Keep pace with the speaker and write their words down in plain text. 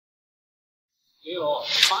林龙，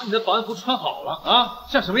把你的保安服穿好了啊，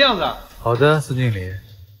像什么样子？好的，孙经理。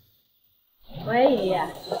喂，爷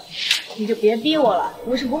爷，你就别逼我了，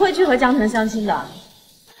我是不会去和江腾相亲的。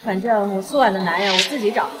反正我苏婉的男人我自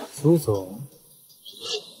己找。苏总，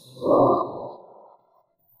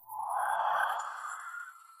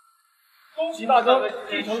恭喜大哥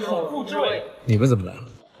继承首富之位。你们怎么来了？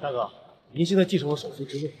大哥，您现在继承了首富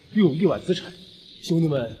之位，拥有亿万资产，兄弟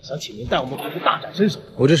们想请您带我们公司大展身手。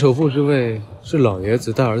我这首富之位是老爷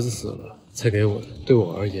子大儿子死了才给我的，对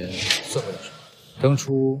我而言算不了什么。当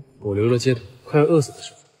初我流落街头，快要饿死的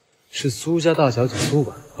时候，是苏家大小姐苏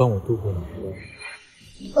婉帮我度过难关。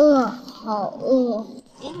好饿，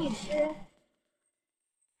给你吃，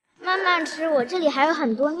慢慢吃，我这里还有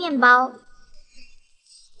很多面包。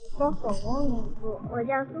我手工名字，我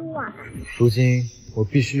叫苏婉。如今我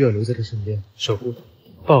必须要留在他身边，守护他，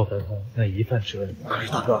报答他那一饭之恩。可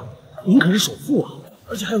是大哥，您可是首富啊，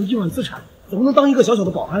而且还有亿万资产，怎么能当一个小小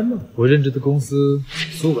的保安呢？我任职的公司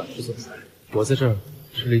苏婉是总裁，我在这儿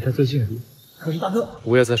是离他最近的地方。可是大哥，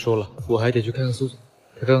不要再说了，我还得去看看苏总。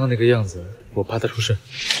他刚刚那个样子，我怕他出事。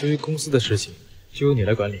至于公司的事情，就由你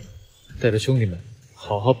来管理，带着兄弟们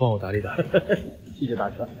好好帮我打理打理。谢谢大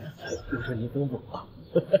哥，就说您吩咐啊。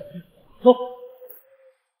走。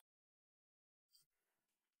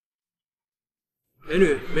美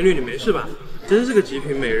女，你没事吧？真是个极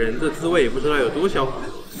品美人，这滋味也不知道有多销魂。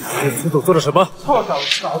苏总做了什么？臭小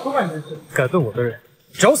子，早说万件事。敢动我的人，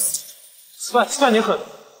找死！算你狠。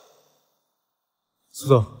苏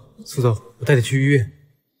总，我带你去医院。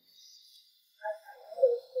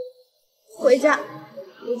回家，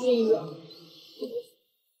不进医院。啊！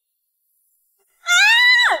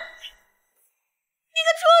你个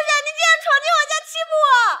畜生，你竟然闯进我家欺负我！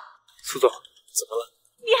苏总，怎么了？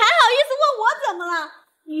你还好意思问我怎么了？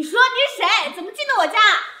你说你是谁？怎么进的我家？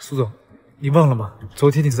苏总，你忘了吗？昨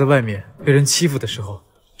天你在外面被人欺负的时候，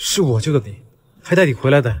是我救的你，还带你回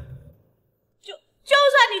来的。就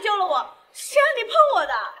算你救了我，谁让你碰我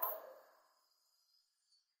的？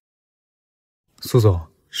苏总，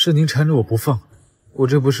是您缠着我不放，我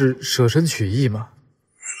这不是舍身取义吗？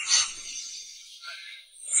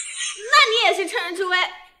那你也是趁人之危！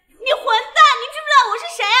你混蛋！你知不知道我是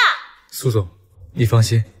谁啊？苏总，你放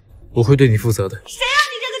心，我会对你负责的。谁让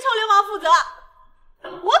你这个臭流氓负责？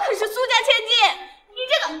我可是苏家千金！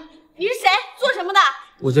你是谁？做什么的？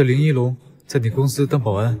我叫林一龙，在你公司当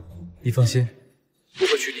保安，你放心，不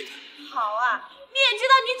会娶你的。好啊，你也知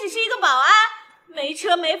道你只是一个保安，没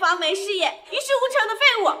车没房没事业，一事无成的废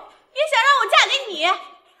物，也想让我嫁给你，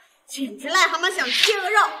简直癞蛤蟆想吃天鹅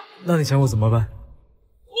肉！那你想我怎么办？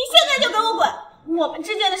你现在就给我滚！我们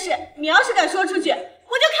之间的事，你要是敢说出去，我就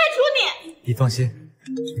开除你！你放心，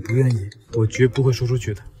你不愿意，我绝不会说出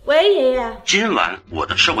去的。喂，爷爷。今晚我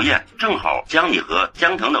的寿宴正好将你和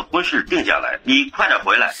江腾的婚事定下来，你快点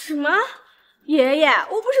回来。什么？爷爷，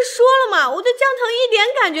我不是说了吗？我对江腾一点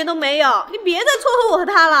感觉都没有，你别再撮合我和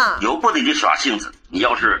他了。由不得你耍性子，你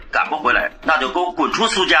要是赶不回来，那就给我滚出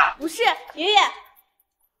苏家。不是，爷爷。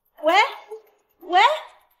喂，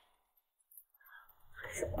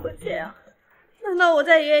怎么会这样？难道我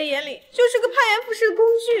在爷爷眼里就是个攀岩附势的工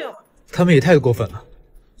具吗？他们也太过分了，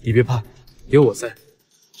你别怕，有我在，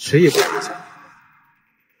谁也不敢影响。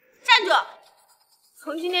站住！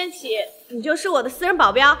从今天起，你就是我的私人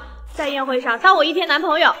保镖，在宴会上当我一天男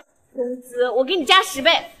朋友，工资我给你加10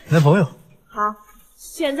倍。男朋友？好，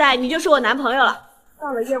现在你就是我男朋友了。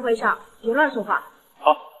到了宴会上别乱说话。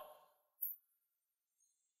好。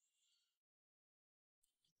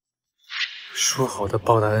说好的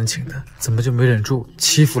报答恩情的，怎么就没忍住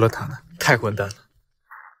欺负了他呢？太混蛋了！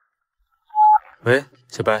喂，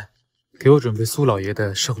小白，给我准备苏老爷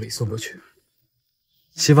的寿礼送过去，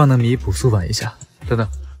希望能弥补苏婉一下。等等，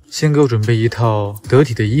先给我准备一套得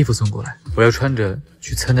体的衣服送过来，我要穿着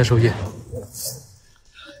去参加寿宴。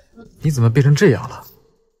你怎么变成这样了？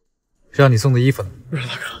让你送的衣服呢？不是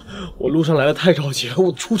大哥，我路上来的太着急了，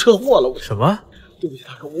我出车祸了。什么？对不起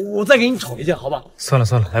大哥，我再给你找一件，好吧？算了，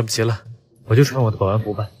来不及了，我就穿我的保安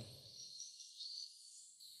服吧。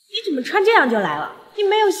你怎么穿这样就来了？你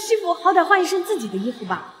没有西服，好歹换一身自己的衣服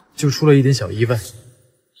吧。就出了一点小意外。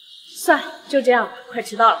算，就这样吧，快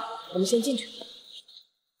迟到了，我们先进去。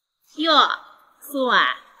哟，苏婉，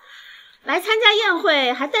来参加宴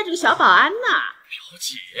会还带着个小保安呢。表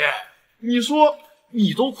姐，你说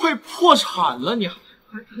你都快破产了，你还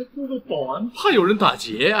做个保安，怕有人打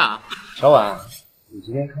劫呀？小婉，你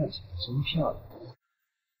今天看起来真漂亮。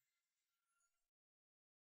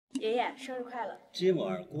爷爷，生日快乐！今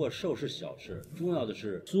晚过寿是小事，重要的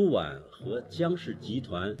是苏婉和江氏集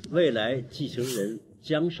团未来继承人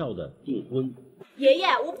江少的订婚。爷爷，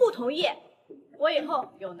我不同意，我我以后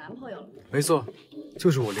有男朋友了。没错，就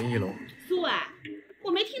是我林一龙。苏婉，我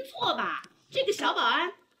没听错吧？这个小保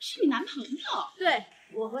安是你男朋友？对，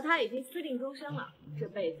我和他已经私定终身了，这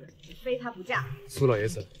辈子非他不嫁。苏老爷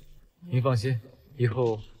子，您放心，以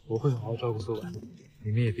后我会好好照顾苏婉，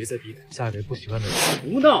你们也别再逼她嫁给不喜欢的人。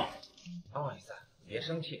胡闹！小婉子，别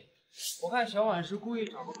生气，我看小婉是故意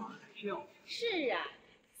找个马来骗我。是啊，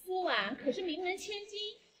苏婉可是名门千金，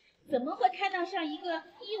怎么会看到上一个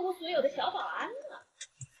一无所有的小保安呢？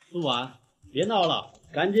苏婉，别闹了，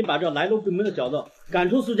赶紧把这来路不明的小子赶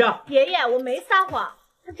出苏家。爷爷，我没撒谎，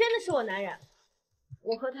他真的是我男人，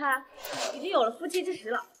我和他已经有了夫妻之实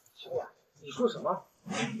了。小婉，你说什么？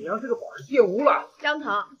你让这个保安玷污了？张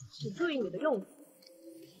腾，请注意你的用词。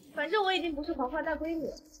反正我已经不是黄花大闺女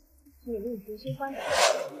了，请你另寻新欢吧。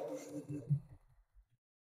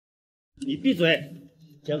你闭嘴！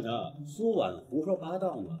江腾，苏婉胡说八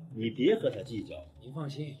道呢，你别和他计较。您放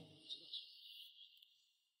心。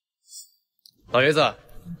老爷子，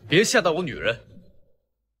别吓到我女人。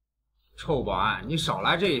臭保安，你少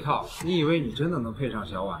来这一套！你以为你真的能配上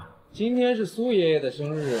小婉？今天是苏爷爷的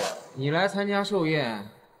生日，你来参加寿宴，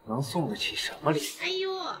能送得起什么礼？哎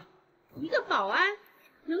呦，一个保安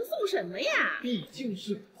能送什么呀？毕竟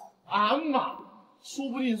是保安嘛，说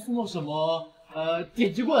不定送到什么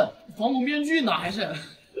电击棍、防毒面具呢，还是？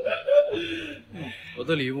我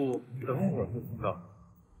的礼物等会儿会送到，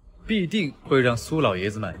必定会让苏老爷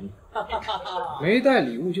子满意。没带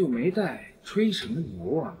礼物就没带，吹什么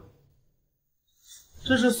牛啊！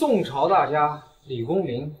这是宋朝大家李公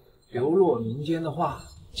明流落民间的画，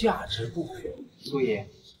价值不菲。苏爷，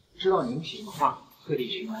知道您喜欢画，特地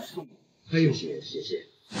寻来送你。哎呦，谢谢。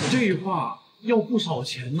这画要不少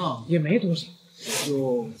钱呢，也没多少，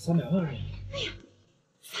就300万而已。哎呀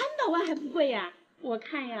，300万还不贵呀？我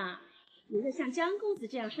看呀，一个像江公子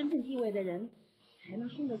这样身份地位的人，才能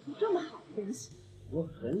送得出这么好的东西。我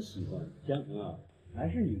很喜欢江腾啊，还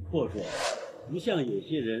是你阔绰，不像有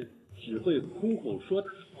些人只会空口说大。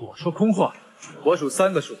我说空话，我数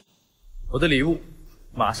3个数，我的礼物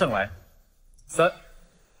马上来，3、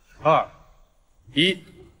2、1。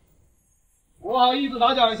不好意思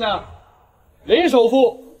打搅一下，林首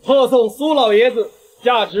富特送苏老爷子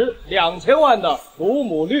价值2000万的祖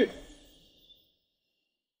母绿。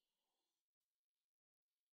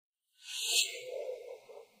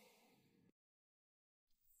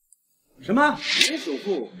什么？林首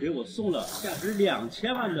富给我送了价值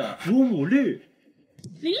2000万的祖母绿？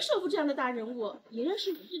林首富这样的大人物也认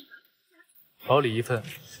识你？好礼一份，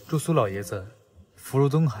祝苏老爷子福如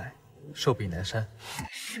东海，寿比南山。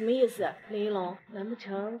什么意思？林一龙，难不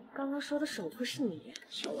成刚刚说的首富是你？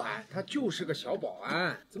小婉，他就是个小保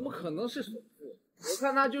安，怎么可能是首富？我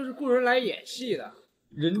看他就是雇人来演戏的。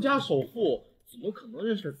人家首富怎么可能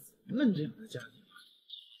认识咱们这样的家庭啊？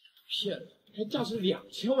骗人！还价值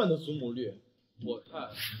2000万的祖母绿，我看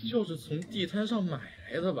就是从地摊上买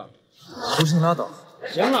来的吧。胡信拉倒。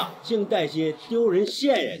行了，净带些丢人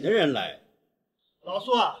现眼的人来。老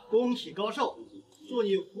苏啊，恭喜高寿，祝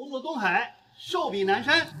你福如东海，寿比南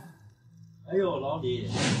山。哎呦，老李，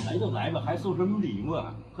来都来了，还送什么礼物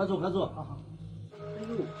啊？快坐，快坐。哎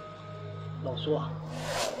呦，老苏啊，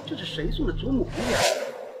这是谁送的祖母绿呀？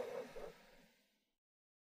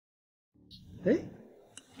哎，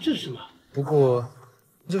这是什么？不过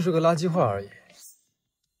就是个垃圾话而已。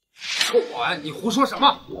臭保安，你胡说什么？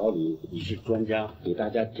老李，你是专家，给大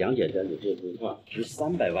家讲简单的这幅画值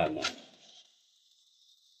300万呢。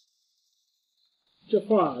这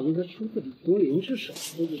画应该出自李公明之手，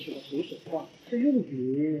估计是个随手画，这用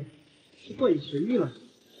笔是过于随意了，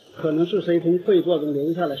可能是谁从绘作中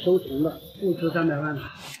留下来收藏的，不值300万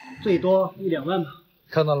吧，最多1、2万吧。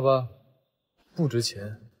看到了吧，不值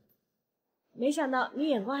钱。没想到你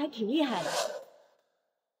眼光还挺厉害的。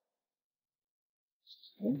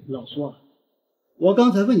老苏啊，我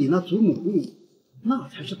刚才问你那祖母绿，那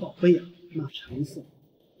才是宝贝啊，那成色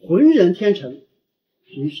浑然天成，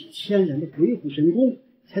真是千人的鬼斧神工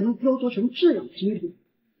才能雕琢成这样精品，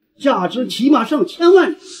价值起码上1000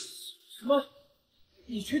万。什么？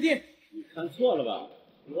你确定？你看错了吧？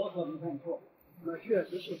我可没看错，那确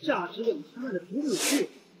实是价值2000万的祖母绿。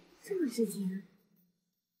这么值钱？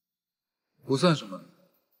不算什么，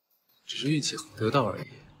只是运气好得到而已。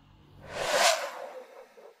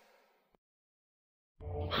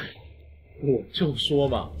我就说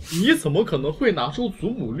嘛，你怎么可能会拿出祖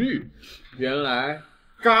母绿？原来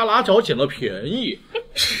旮旯角捡了便宜，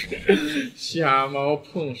瞎猫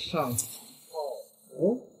碰上草。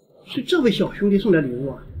哦，是这位小兄弟送的礼物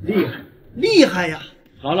啊，厉害，厉害呀！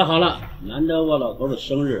好了好了，难得我老头的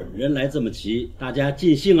生日，人来这么齐，大家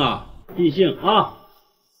尽兴啊，尽兴啊！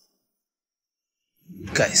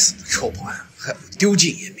该死的臭保安，害我丢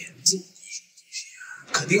尽颜面，这么贵重的东西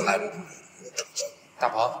肯定来路不明，我等着。大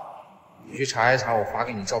鹏，你去查一查我发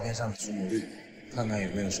给你照片上的祖母绿，看看有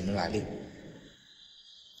没有什么来历。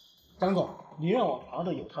张总，你让我查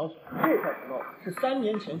的有条索，这块石头是3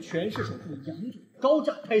年前全市首富杨总高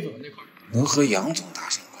价拍走的那块。能和杨总搭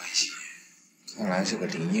上关系，看来这个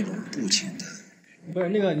林一龙不简单。不是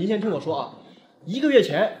那个，您先听我说啊，1个月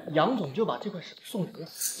前杨总就把这块石头送人了，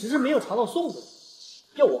只是没有查到送的人。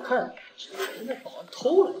要我看，是人家保安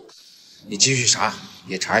偷了。你继续查，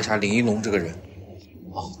也查一查林一龙这个人。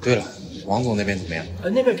哦，对了，王总那边怎么样？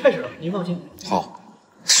那边开始了，您放心。好。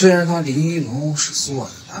虽然他林一龙是苏婉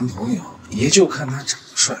的男朋友，也就看他长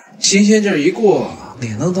得帅，新鲜劲儿一过，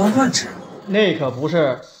也能当饭吃。那可不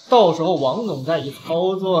是，到时候王总再一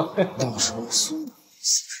操作，到时候苏婉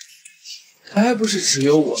死是还不是只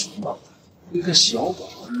有我能帮他？一个小保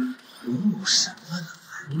安能有什么能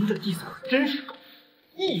耐？您这计策可真是高，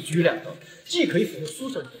一举两得，既可以抚慰苏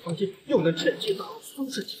小姐的芳心，又能趁机打入苏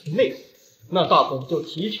氏姐的内部。那大鹏就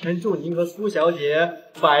提前祝您和苏小姐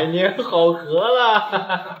百年好合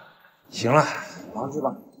了。行了，忙去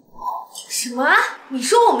吧。什么？你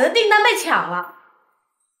说我们的订单被抢了？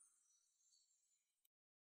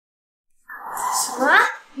什么？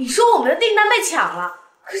你说我们的订单被抢了？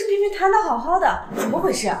可是明明谈得好好的，怎么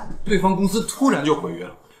回事啊？对方公司突然就毁约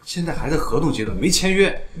了，现在还在合同阶段，没签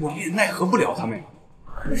约，我们也奈何不了他们。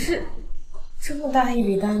可是这么大一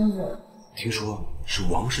笔单子，听说是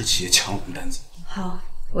王氏企业抢我们单子。好，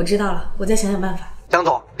我知道了，我再想想办法。江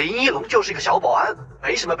总，林一龙就是一个小保安，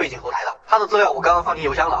没什么背景后台的。他的资料我刚刚放进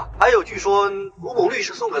邮箱了。还有，据说卢某律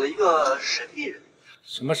师送给了一个神秘人。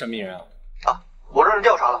什么神秘人啊？啊，我让人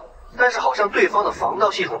调查了，但是好像对方的防盗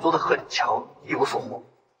系统做得很强，一无所获。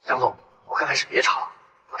江总，我看还是别查了，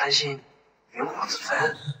我担心引火自焚。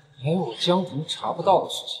还有江总查不到的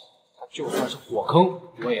事情，他就算是火坑，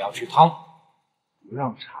我也要去趟。不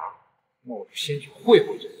让查，那我就先去会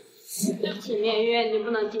会这个。对不起，免约，你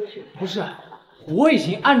不能进去。不是，我已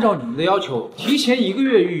经按照你们的要求提前1个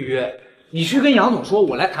月预约。你去跟杨总说，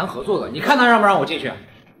我来谈合作的，你看他让不让我进去？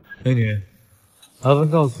美女，麻烦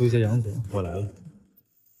告诉一下杨总，我来了。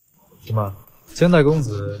怎么，江大公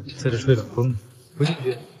子在这吹冷风，不进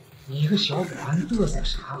去？你一个小保安嘚瑟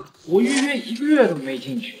啥？我预约1个月都没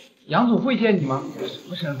进去，杨总会见你吗？我什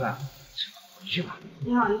么身份？回去吧。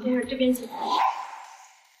你好，李先生，这边请。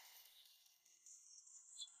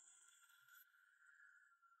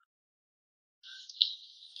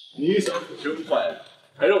你小子真坏，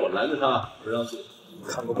还让我拦着他不让进。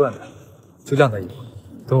看不惯他，就晾他一会儿。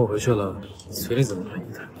等我回去了，随你怎么判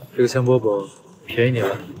一谈。这个香饽饽便宜你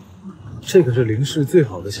了，这可是林氏最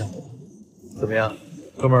好的香饽饽。怎么样，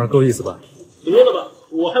哥们儿够意思吧？得了吧，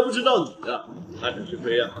我还不知道你呢，那真是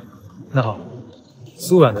亏呀。那好，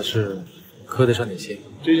苏婉的事可得上点心。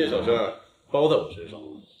这件小事儿包在我身上。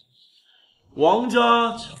王家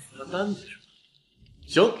抢他单子是吧？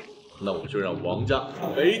行。那我就让王家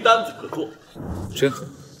没单子可做。真狠，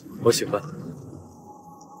我喜欢。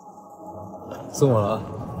送我了啊！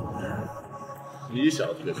你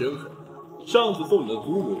小子可真狠，上次送你的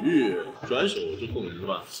祖母玉，转手就送人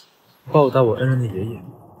了。报答我恩人的爷爷，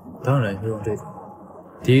当然要用这种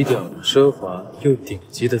低调、奢华又顶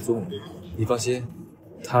级的祖母绿。你放心，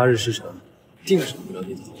他日事成，定是不了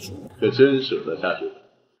你的投诉。可真舍得下手。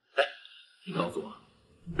哎，你告诉我，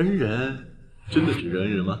恩人真的只是恩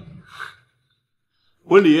人吗？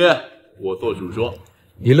婚礼我做主桌，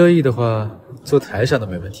你乐意的话，坐台上都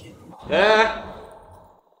没问题。哎，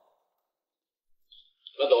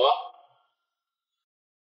慢走啊！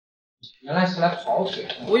原来是来跑腿，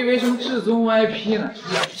我以为什么至尊 VIP 呢，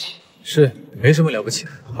了不起。是，没什么了不起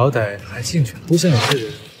的，好歹还进去了，不像有些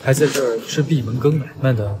人还在这儿吃闭门羹呢。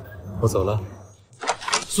慢等，我走了。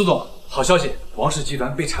苏总，好消息，王氏集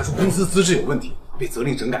团被查出公司资质有问题。被责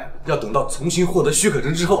令整改，要等到重新获得许可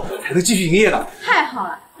证之后才能继续营业的。太好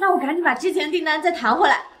了，那我赶紧把之前的订单再谈回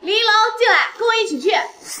来。林一龙进来，跟我一起去。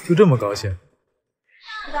就这么高兴？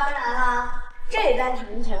当然了，这单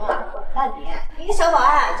成全啊，管半年，一个小保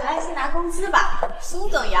安就安心拿工资吧。苏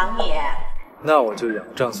总养你，那我就仰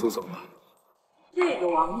仗苏总了。这个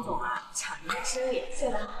王总啊，抢人生也做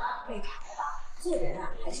得好，被砍了吧？做人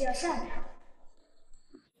啊，还是要善良。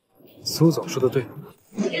苏总说的对。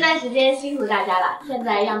这段时间辛苦大家了，现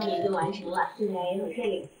在样品已经完成了，进展也很顺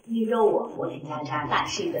利。今天周五我请大家大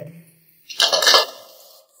吃一顿。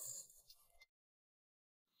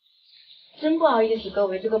真不好意思，各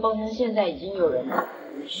位，这个包厢现在已经有人了。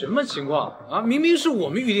什么情况啊？明明是我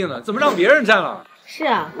们预定的，怎么让别人占了？是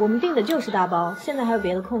啊，我们订的就是大包，现在还有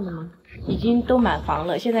别的空的吗？已经都满房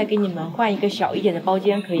了，现在给你们换一个小一点的包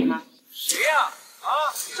间，可以吗？谁呀？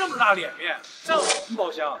啊，这么大脸面，占我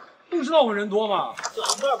包厢，不知道我们人多吗？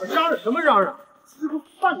在外边嚷嚷什么嚷嚷？吃个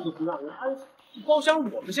饭都不让人安。包厢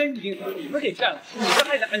我们先预定，你们给占了，你们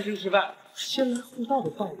还得安心吃饭。先来后到的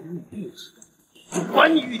道理你不知道，我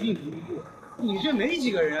管你预定不预定。你这没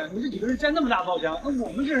几个人，你这几个人占那么大包厢，那我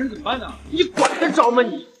们这人怎么办呢？你管得着吗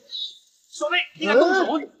你？小妹，你敢动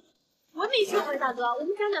手？我没说话，大哥，我们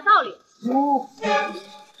讲讲道理。哦，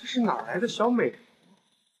这是哪来的小美？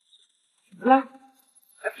来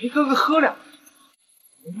陪哥哥喝两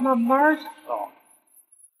杯，慢慢讲道。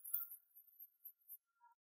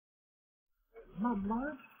慢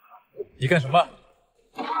慢。你干什么？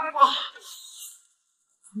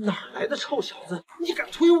哪来的臭小子？你敢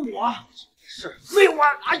推我？是废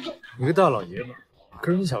话！哎呦，你个大老爷们，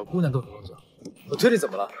跟人小姑娘动手动脚，我推你怎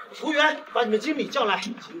么了？服务员，把你们经理叫来，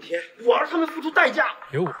今天我让他们付出代价。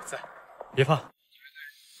有我在，别怕。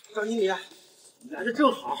张经理，你来的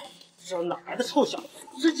正好，不知道哪来的臭小子，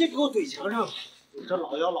直接给我怼墙上了。我这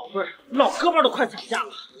老腰老背老胳膊都快散架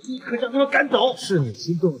了，立刻将他们赶走。是你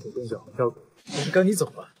先动手动脚，小狗，不是该你走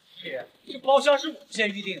吧？姐，这包厢是我们先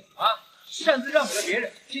预定的啊，擅自让给了别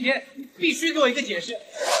人，今天你必须给我一个解释。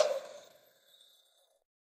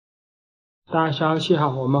大家消息好，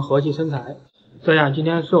我们和气生财。这样今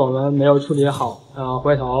天是我们没有处理好，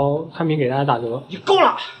回头产品给大家打折。你够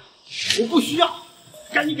了，我不需要，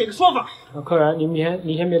赶紧给个说法。客人，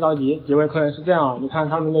您先别着急，几位客人是这样，你看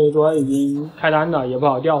他们那一桌已经开单的，也不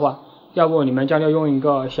好调换，要不你们将就用一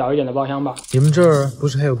个小一点的包厢吧。你们这儿不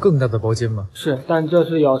是还有更大的包间吗？是，但这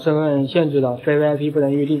是有身份限制的，非 VIP 不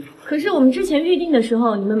能预定。可是我们之前预定的时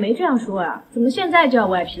候你们没这样说呀，怎么现在就要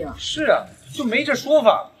VIP 了？是啊，就没这说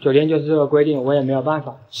法。酒店就是这个规定，我也没有办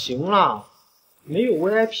法。行了，没有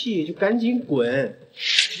VIP 就赶紧滚，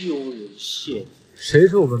丢人现眼。谁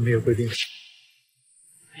说我们没有规定？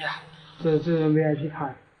哎呀，这是 VIP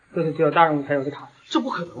卡，这是只有大人物才有的卡。这不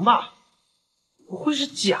可能吧？不会是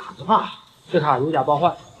假的吧？这卡如假包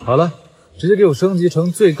换。好了，直接给我升级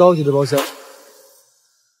成最高级的包厢。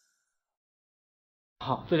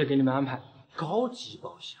好，这就给你们安排。高级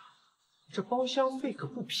包厢，这包厢费可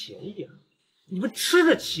不便宜啊！你们吃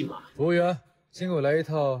得起吗？服务员，先给我来一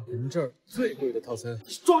套你们这儿最贵的套餐。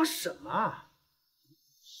你装什么啊？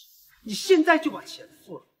你现在就把钱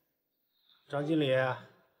付了。张经理，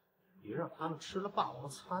别让他们吃了霸王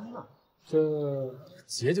餐呐！这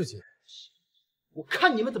结就结，我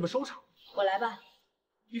看你们怎么收场。我来吧。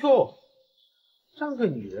哟，让个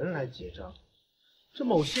女人来结账，这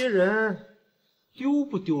某些人丢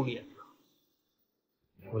不丢脸呢？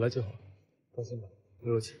我来就好，放心吧，不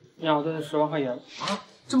用钱。你好，这是10万块钱啊，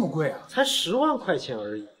这么贵啊？才10万块钱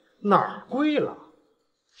而已，哪儿贵了？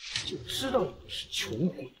就知道你是穷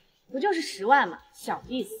鬼。不就是10万吗？小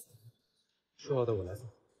意思。说好的我来付。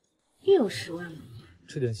又有10万吗？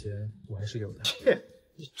这点钱我还是有的。切，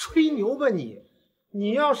你吹牛吧你！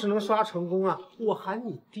你要是能刷成功啊，我喊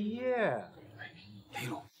你爹。雷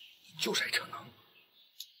龙，你就是爱逞能。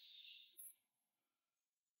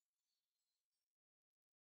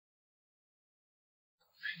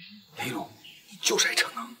雷龙，你就是爱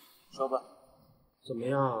逞能。刷吧。怎么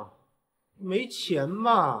样？没钱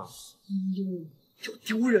吧？就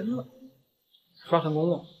丢人了。刷成功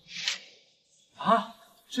了。啊，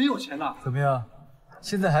真有钱呐！怎么样？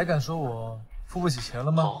现在还敢说我付不起钱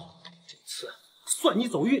了吗？好，这次算你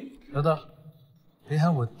走运。等等，别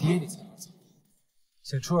喊我爹你才能走，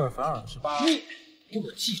想出尔反尔是吧？你给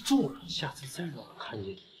我记住了，下次再让我看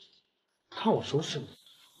见你，看我收拾你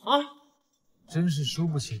啊！真是输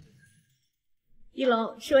不起你。一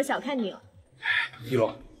龙，是我小看你了。一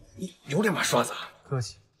龙，你有脸把刷子啊！客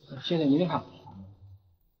气。谢谢您的卡。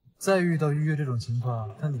再遇到预约这种情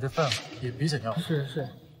况，那你的饭也别想要。是，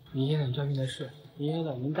明先生教训的是，明先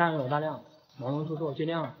生您大人有大量，忙中出错，见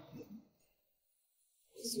谅了。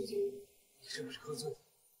苏姐，你是不是喝醉了？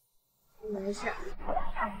没事。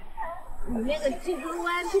你那个这根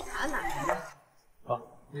VIP 卡哪来的？啊，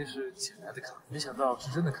那是捡来的卡，没想到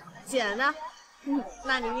是真的卡。捡的？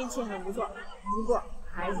那你运气很不错，不过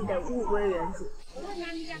还是得物归原主。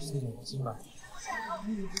苏姐，放心吧。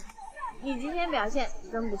你今天表现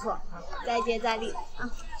真不错，再接再厉啊！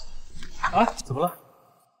啊，怎么了？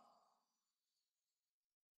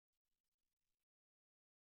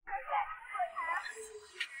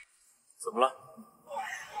怎么了？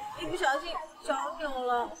一不小心脚扭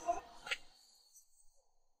了。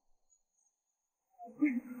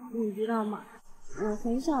你知道吗？我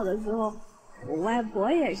很小的时候，我外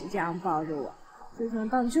婆也是这样抱着我，就像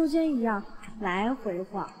荡秋千一样来回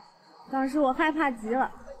晃。当时我害怕极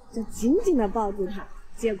了，就紧紧地抱住她，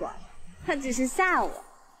结果她只是吓我，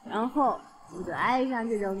然后我就爱上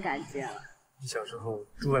这种感觉了。你小时候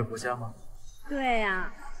住外婆家吗？对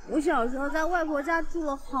呀，我小时候在外婆家住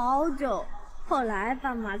了好久，后来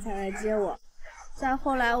爸妈才来接我。再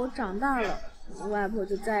后来我长大了，外婆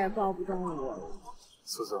就再也抱不动我了。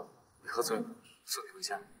苏苏，你喝醉了，送你回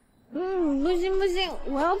家。不行不行，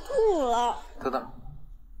我要吐了。等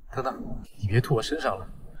等，你别吐我身上了。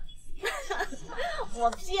我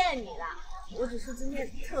骗你的，我只是今天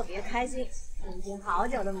特别开心，已经好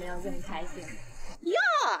久都没有这么开心了。哟，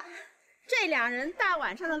这两人大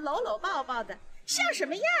晚上的搂搂抱抱的，像什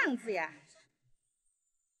么样子呀？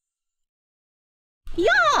哟，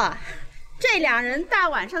这两人大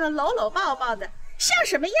晚上的搂搂抱抱的，像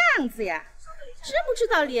什么样子呀？知不知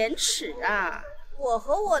道廉耻啊？我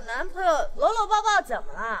和我男朋友搂搂抱抱怎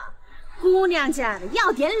么了？姑娘家的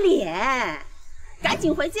要点脸，赶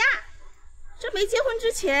紧回家。这没结婚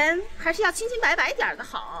之前，还是要清清白白点的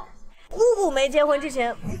好。姑姑没结婚之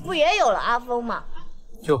前，不也有了阿峰吗？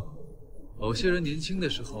哟，某些人年轻的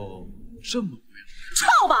时候这么无聊。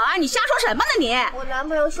臭保安，你瞎说什么呢你？我男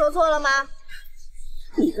朋友说错了吗？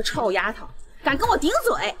你个臭丫头，敢跟我顶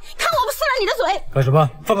嘴，看我不撕了你的嘴！干什么？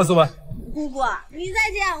放开苏文！姑姑，你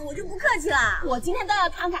再这样我就不客气了。我今天倒要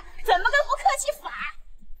看看怎么个不客气法。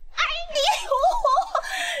哎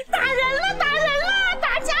你，打人了，打人了，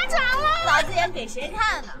打家长了！老子演给谁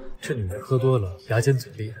看呢？这女人喝多了，牙尖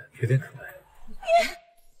嘴利的，有点可爱。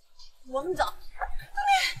我们走。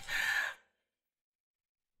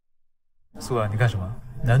苏婉，你干什么？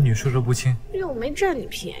男女授受不亲。又没占你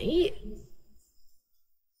便宜。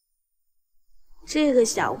这个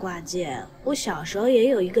小挂件，我小时候也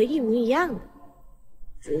有一个一模一样的，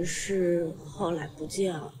只是后来不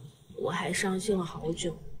见了，我还伤心了好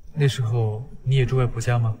久。那时候你也住外婆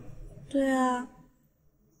家吗？对啊，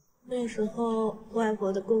那时候外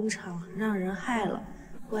婆的工厂让人害了，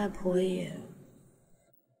外婆也……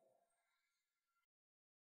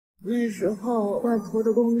那时候外婆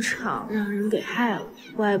的工厂让人给害了，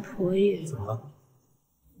外婆也……怎么了？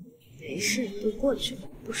没事，都过去了，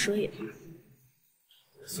不说也罢。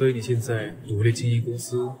所以你现在努力经营公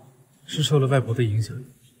司，是受了外婆的影响？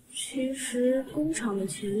其实工厂的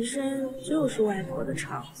前身就是外婆的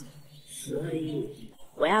厂子，所以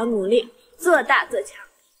我要努力做大做强。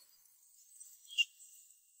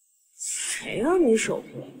谁让你守护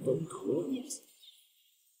东土？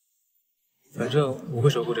反正我会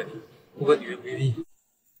守护着你，不管你愿不愿意。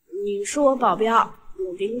你是我保镖，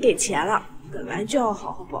我给你给钱了，本来就要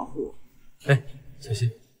好好保护我。哎，小心！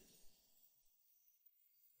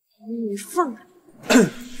你放开！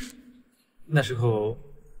那时候，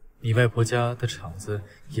你外婆家的厂子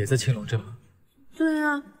也在青龙镇吗？对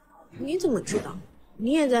啊，你怎么知道？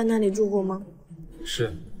你也在那里住过吗？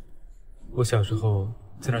是，我小时候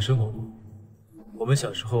在那生活过。我们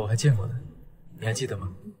小时候还见过呢，你还记得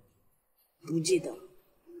吗？不记得，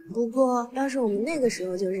不过要是我们那个时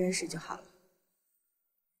候就认识就好了。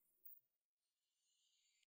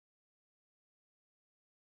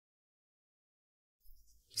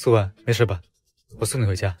苏婉，没事吧？我送你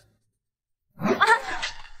回家。喂，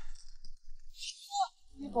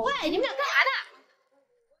你们俩干嘛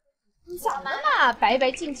呢？怎么嘛，白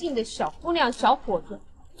白净净的小姑娘、小伙子，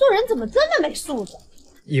做人怎么这么没素质？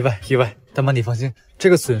意外，大妈你放心，这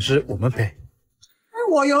个损失我们赔。哎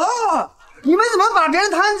我哟，你们怎么把别人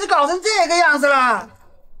摊子搞成这个样子了？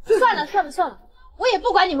算了，我也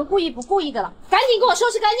不管你们故意不故意的了，赶紧给我收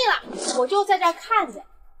拾干净了，我就在这儿看着。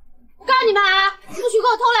我告诉你们啊，不许给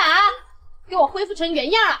我偷懒啊，给我恢复成原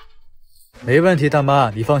样了。没问题，大妈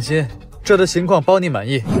你放心，这的情况包你满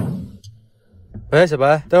意。喂，小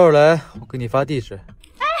白，待会儿来，我给你发地址。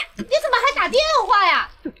哎，你怎么还打电话呀？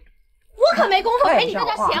我可没工夫陪你在这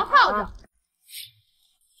闲耗着。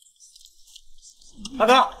大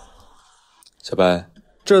哥，小白，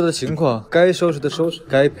这的情况该收拾的收拾，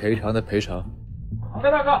该赔偿的赔偿。好的，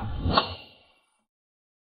大哥。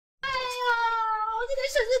这得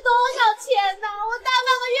省是多少钱呢？我大半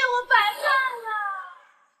个月我白干了。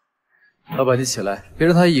老板，你起来，别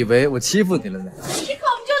让他以为我欺负你了呢。你可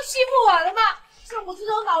不就欺负我了吗？像我这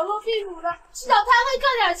种老弱病孺的，吃早餐会赚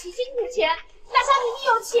点辛苦钱，哪像你们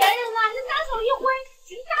有钱人啊，这单手一挥，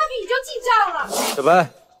一大笔就记账了。小白，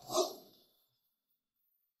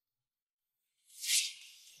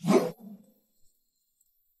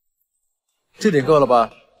这点够了吧？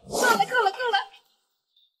够了。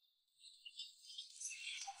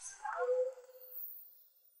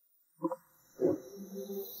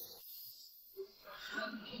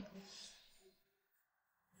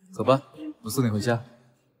走吧，我送你回家。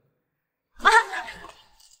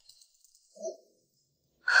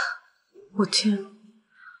我天，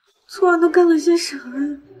昨晚都干了些啥呀？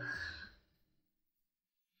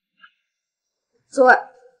昨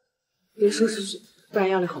晚别说出去，不然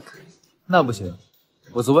要你好看。那不行，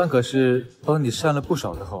我昨晚可是帮你删了不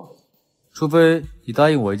少的号，除非你答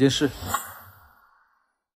应我一件事。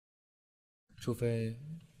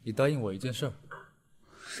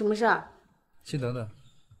什么事儿？先等等，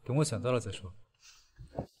等我想到了再说。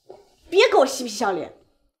别给我嬉皮笑脸。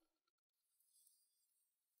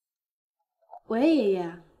喂，爷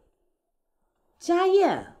爷。家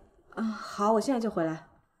宴啊，好，我现在就回来。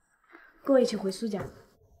跟我一起回苏家。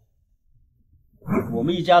我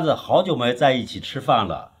们一家子好久没在一起吃饭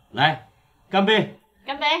了，来，干杯！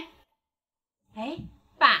干杯！哎，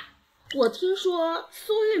爸，我听说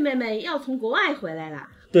苏玉妹妹要从国外回来了。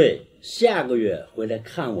对，下个月回来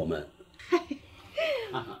看我们。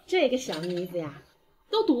这个小妮子呀，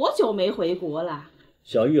都多久没回国了？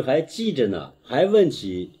小玉还记着呢，还问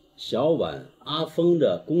起小婉、阿峰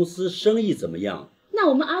的公司生意怎么样。那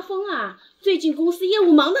我们阿峰啊，最近公司业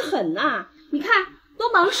务忙得很呐，你看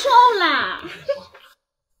都忙瘦了。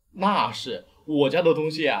那是我家的东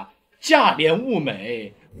西啊，价廉物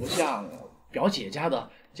美，不像表姐家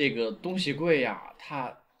的这个东西贵呀，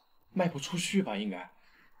它卖不出去吧？应该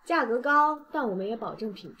价格高，但我们也保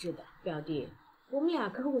证品质的，表弟。我们俩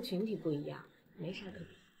客户群体不一样，没啥可比。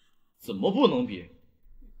怎么不能比？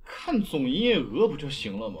看总营业额不就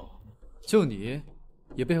行了吗？就你，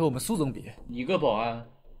也配和我们苏总比？你个保安，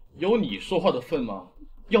有你说话的份吗？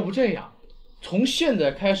要不这样，从现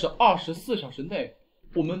在开始24小时内，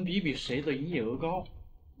我们比比谁的营业额高，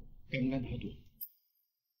敢不敢打赌？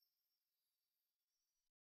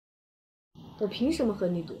我凭什么和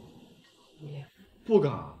你赌？不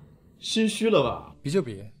敢，心虚了吧？比就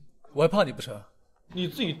比，我还怕你不成？你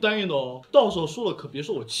自己答应的哦，到时候输了可别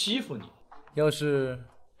说我欺负你。要是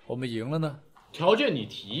我们赢了呢？条件你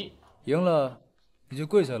提。赢了，你就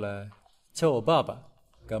跪下来叫我爸爸，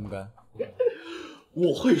干不干？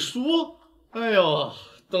我会输。哎呦，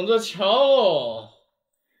等着瞧哦。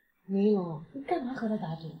没有，你干嘛和他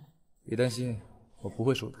打赌？别担心，我不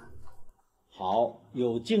会输的。好，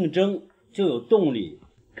有竞争就有动力，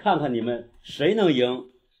看看你们谁能赢。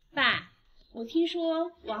爸，我听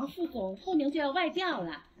说王副总后年就要外调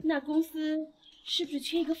了，那公司是不是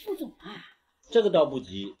缺一个副总啊？这个倒不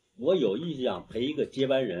急，我有意想陪一个接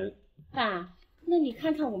班人。爸，那你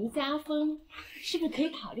看看我们家阿峰是不是可以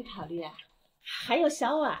考虑考虑啊？还有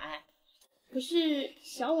小婉，可是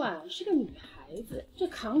小婉是个女孩子，这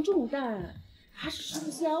扛重担还是吃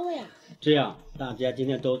不消呀。这样，大家今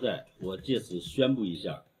天都在，我借此宣布一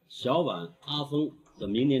下，小婉、阿峰的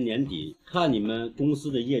明年年底，看你们公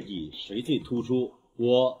司的业绩谁最突出，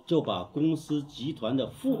我就把公司集团的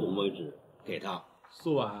副总位置给他。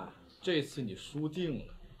苏婉，这次你输定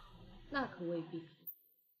了。那可未必。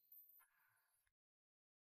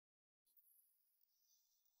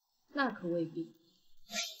那可未必。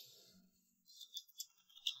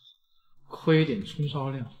亏点冲销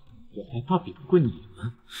量，我还怕比不过你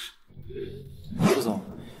们。副总，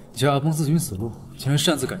你叫阿峰自寻死路，竟然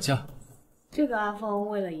擅自改嫁。这个阿峰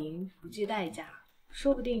为了赢不计代价，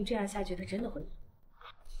说不定这样下去他真的会赢。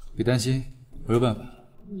别担心，我有办法。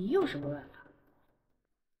你有什么办法？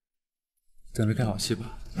等着看好戏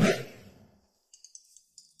吧。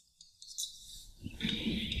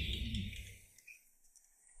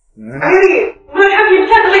哎，我的产品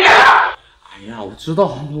骗子没改了。哎呀，我知道，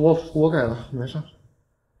我改了，没事。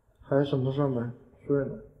还有什么事没？睡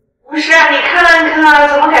呢。不是啊，你看，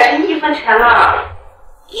怎么改成1分钱了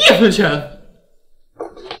？1分钱？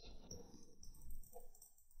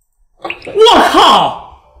我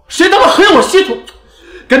靠！谁他妈黑我系统？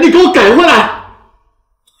赶紧给我改回来！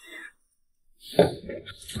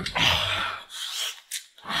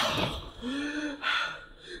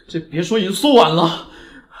这别说已经输完了，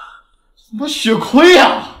怎么血亏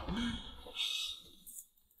呀？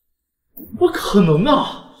不可能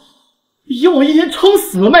啊！以往一天撑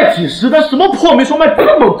死了卖几十单，什么破没说卖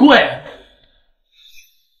这么贵？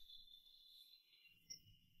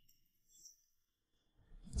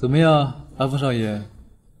怎么样，阿峰少爷，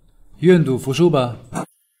愿赌服输吧？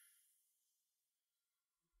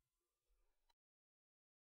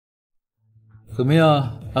怎么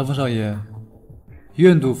样，阿峰少爷，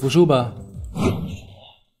愿赌服输吧？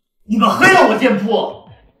你们黑了我店铺！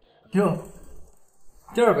哟，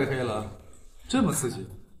第2杯黑了，这么刺激，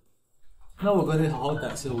那我可得好好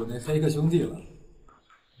感谢我那黑客兄弟了。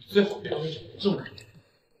最好别让我找这么黑，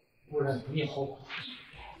不然你好管。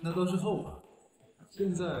那都是后话，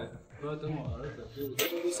现在我要等我儿子给我偷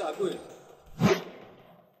偷下跪了。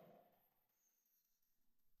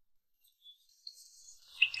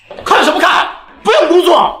看什么看？不用工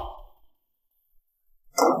作。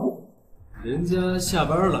人家下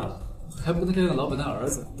班了，还不能看看老板的儿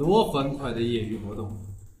子多欢快的业余活动。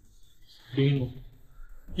林总，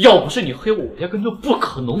要不是你黑我，我压根就不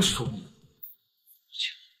可能输你。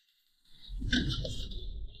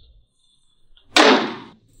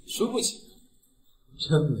输不起，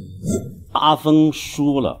真没意。阿峰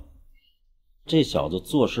输了，这小子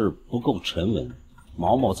做事不够沉稳，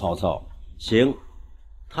毛毛糙糙。行，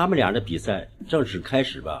他们俩的比赛正式开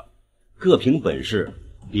始吧，各凭本事，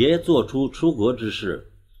别做出出格之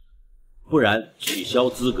事，不然取消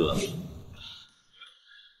资格。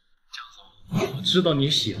我知道你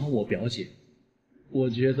喜欢我表姐，我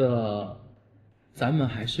觉得咱们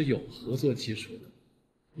还是有合作基础的。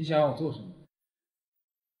你想要我做什么？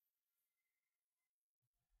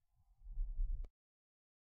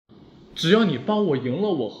只要你帮我赢了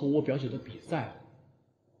我和我表姐的比赛，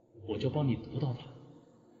我就帮你得到她。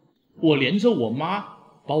我连着我妈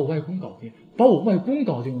把我外公搞定，把我外公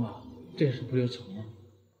搞定了，这事不就成了？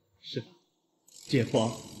是吧，姐夫？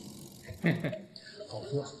好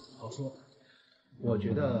说好说，我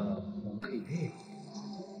觉得我们可以这样。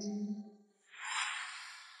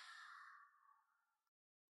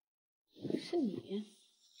是你？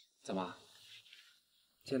怎么？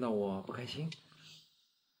见到我不开心？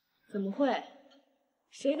怎么会？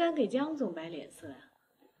谁敢给江总摆脸色呀？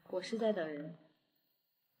我是在等人。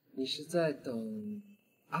你是在等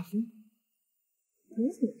阿峰？你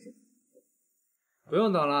怎么知道？不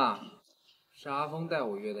用等了，是阿峰带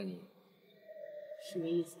我约的你。什么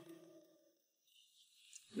意思？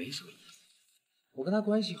没什么意思，我跟他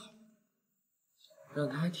关系好，让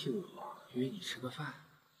他替我约你吃个饭。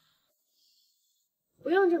不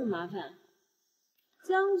用这么麻烦，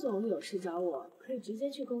江总有事找我，可以直接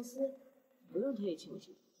去公司，不用特意请我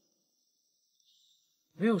吃。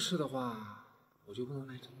没有事的话，我就不能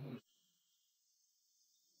来找你。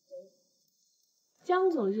江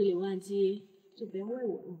总日理万机，就不用为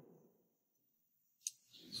我了。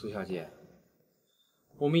苏小姐，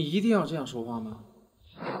我们一定要这样说话吗？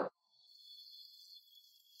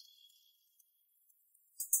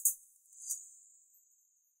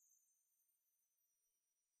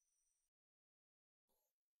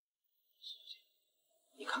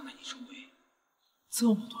你看看你周围，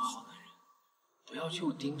这么多好男人，不要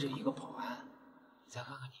就盯着一个保安。你再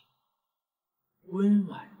看看你，温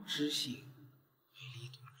婉知性，魅力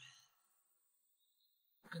动人，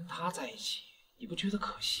跟他在一起，你不觉得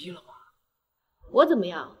可惜了吗？我怎么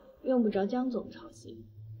样？用不着江总操心，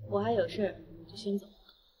我还有事儿，就先走。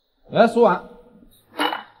来，苏婉。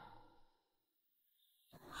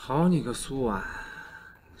好你个苏婉，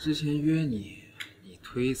之前约你，你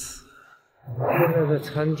推辞。现在在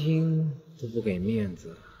餐厅都不给面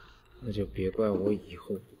子，那就别怪我以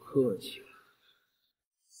后不客气了。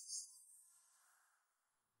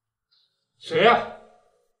谁呀？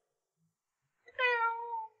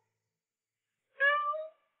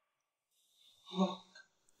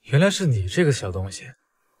原来是你这个小东西，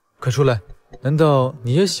快出来！难道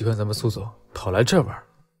你也喜欢咱们苏总，跑来这儿玩？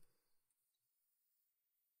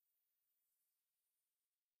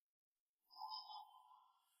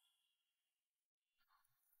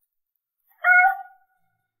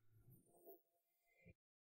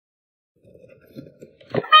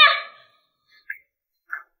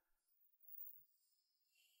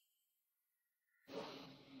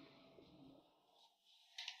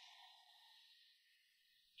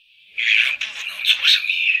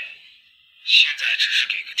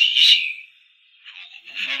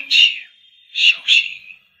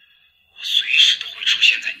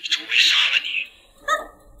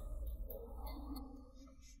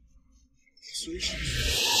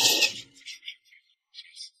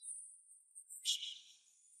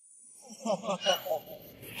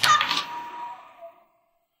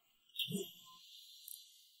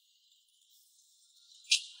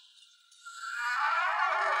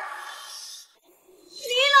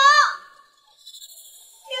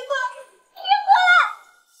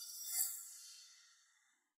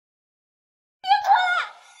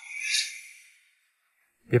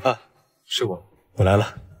别怕，是我来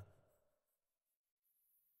了。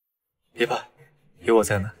别怕，有我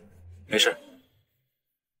在呢，没事。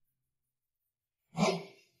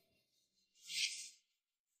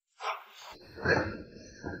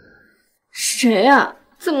谁呀？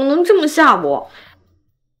怎么能这么吓我？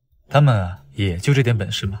他们啊，也就这点本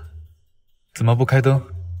事嘛，怎么不开灯？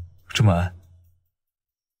这么暗。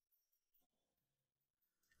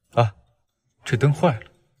啊，这灯坏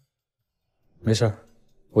了。没事，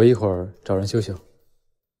我一会儿找人修修。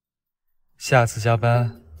下次加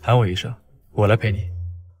班喊我一声，我来陪你。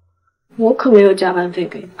我可没有加班费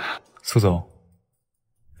给你。苏总，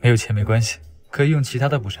没有钱没关系，可以用其他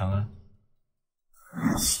的补偿啊。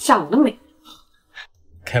想得美！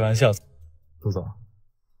开玩笑，苏总，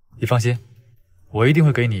你放心，我一定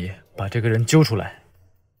会给你把这个人揪出来。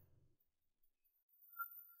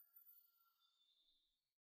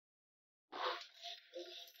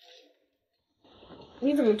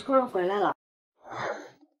你怎么突然回来了？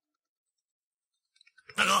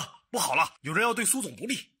大哥，不好了，有人要对苏总不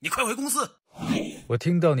利，你快回公司。我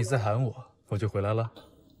听到你在喊我，我就回来了。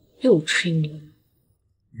又吹牛。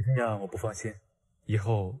你这样我不放心，以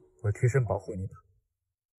后我贴身保护你的。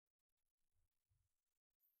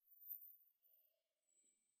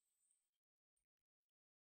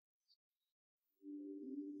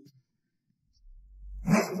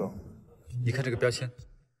苏总，你看这个标签。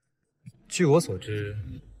据我所知，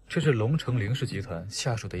这是龙城凌氏集团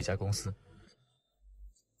下属的一家公司，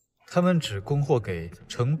他们只供货给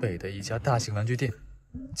城北的一家大型玩具店，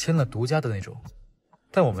签了独家的那种。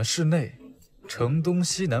但我们市内城东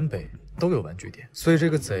西南北都有玩具店，所以这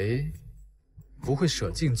个贼不会舍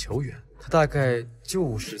近求远，他大概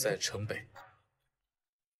就是在城北。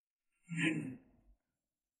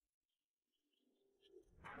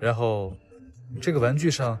然后这个玩具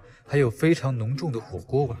上还有非常浓重的火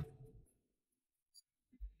锅味。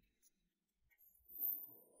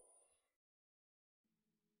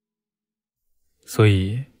所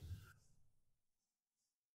以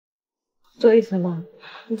什么？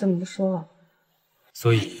你怎么不说了？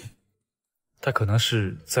所以他可能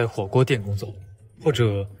是在火锅店工作，或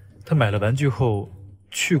者他买了玩具后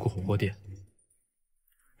去过火锅店，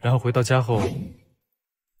然后回到家后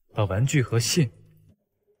把玩具和信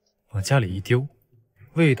往家里一丢，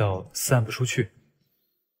味道散不出去。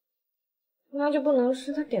那就不能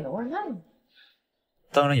是他点的外卖吗？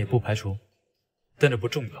当然也不排除，但这不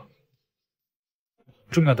重要。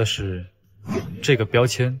重要的是这个标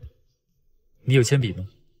签，你有铅笔吗？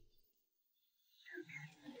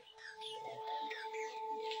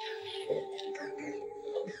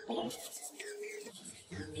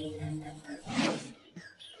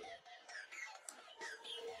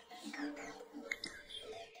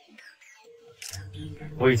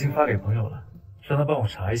我已经发给朋友了，让他帮我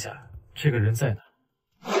查一下这个人在哪。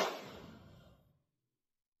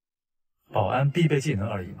保安必备技能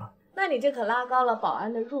而已嘛。那你这可拉高了保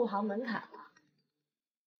安的入行门槛了。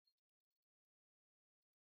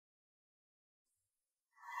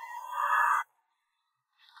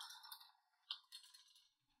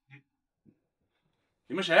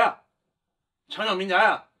你们谁啊？强抢民宅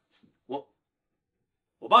啊！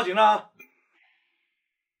我报警了！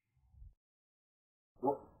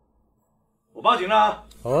我报警了！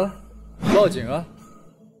好啊，报警啊！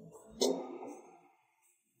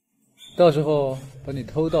到时候把你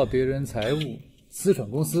偷盗别人财物、私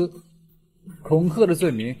闯公司、恐吓的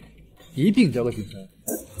罪名一并交给警察，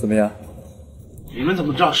怎么样？你们怎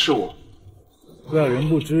么知道是我？外人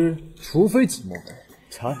不知，除非己莫为。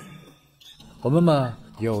查你，我们嘛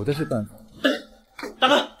有的是办法。大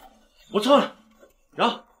哥，我错了，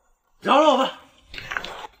饶了我吧。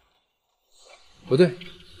不对，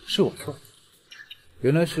是我错了。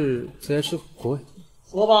原来是在吃火锅。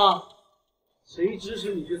说吧，谁指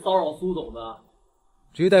使你去骚扰苏总的？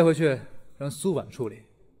直接带回去，让苏婉处理。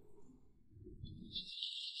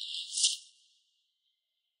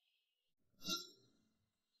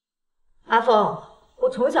阿峰，我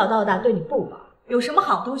从小到大对你不薄，有什么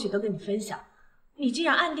好东西都跟你分享，你竟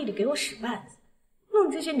然暗地里给我使绊子，弄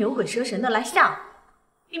这些牛鬼蛇神的来吓我。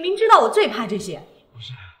你明知道我最怕这些。不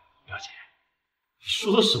是，表姐，你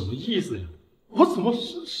说的什么意思呀？我怎么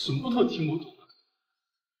什么都听不懂啊？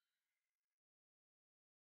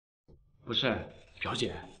不是，表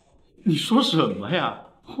姐，你说什么呀？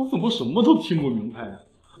我怎么什么都听不明白啊？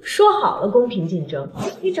说好了公平竞争，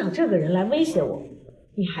你找这个人来威胁我，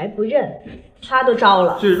你还不认，他都招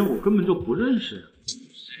了。这人我根本就不认识。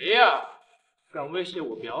谁呀？敢威胁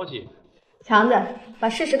我表姐？强子，把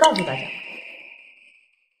事实告诉大家。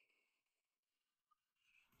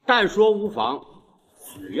但说无妨，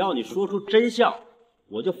只要你说出真相，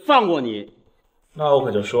我就放过你。那我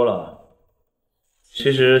可就说了，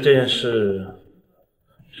其实这件事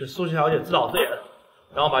是苏小姐自导自演的，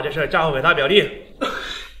然后把这事嫁祸给她表弟。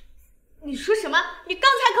你说什么？你刚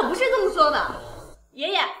才可不是这么说的。爷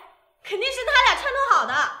爷，肯定是他俩串通好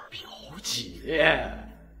的。表姐，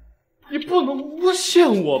你不能诬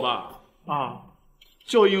陷我吧？啊，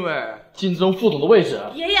就因为竞争副总的位置？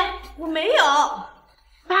爷爷，我没有。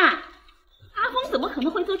爸，阿峰怎么可能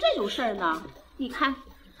会做这种事儿呢？你看，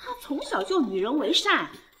他从小就与人为善，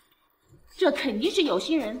这肯定是有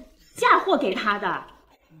心人嫁祸给他的。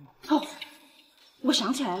哦，我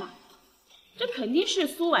想起来了，这肯定是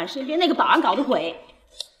苏婉身边那个保安搞的鬼，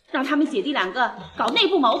让他们姐弟两个搞内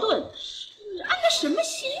部矛盾，是安的什么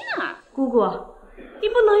心啊？姑姑，你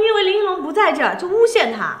不能因为林一龙不在这儿就诬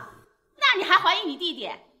陷他。那样你还怀疑你弟弟？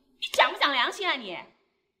你讲不讲良心啊你？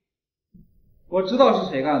我知道是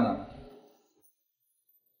谁干的。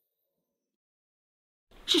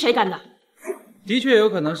是谁干的？的确有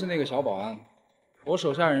可能是那个小保安。我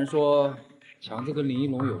手下人说，强子跟林一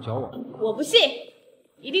龙有交往。我不信，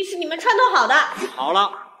一定是你们串通好的。好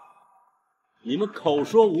了，你们口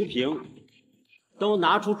说无凭，都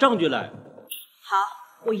拿出证据来。好，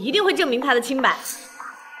我一定会证明他的清白。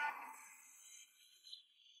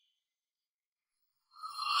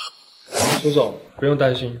苏总，不用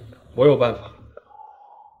担心，我有办法。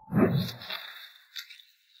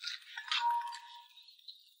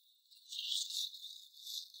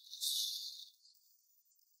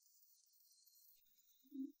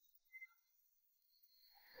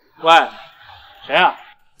喂，谁啊？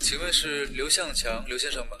请问是刘向强刘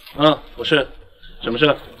先生吗？我是。什么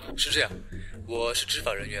事？是这样，我是执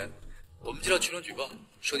法人员，我们接到群众举报，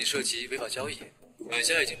说你涉及违法交易，买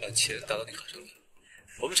家已经把钱打到你卡上了。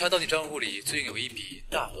我们查到你账户里最近有一笔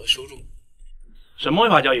大额收入。什么违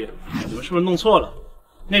法交易？你们是不是弄错了？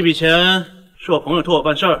那笔钱是我朋友托我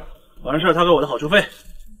办事儿，完事儿他给我的好处费。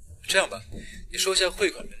这样吧，你说一下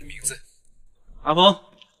汇款人的名字。阿峰，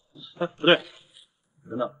不对，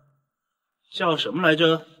等等，叫什么来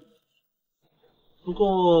着？不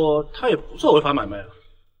过他也不做违法买卖啊。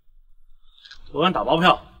我敢打包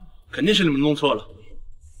票，肯定是你们弄错了。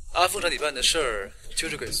阿峰找你办的事儿就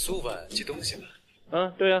是给苏婉寄东西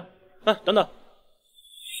吧？对呀。等等，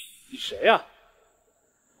你谁呀？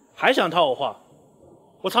还想套我话？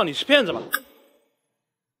我操，你是骗子吧？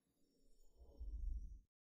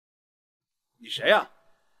你谁呀？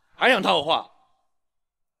还想套我话？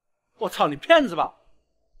我操，你骗子吧？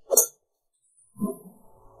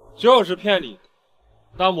就是骗你，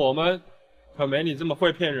但我们可没你这么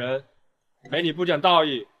会骗人，没你不讲道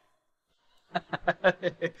义。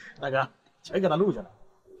大哥，全给他录下来，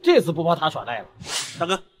这次不怕他耍赖了。大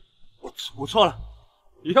哥，我错了，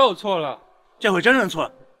又错了，这回真认错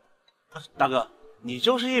了。大哥，你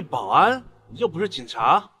就是一保安，你又不是警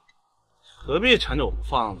察，何必缠着我不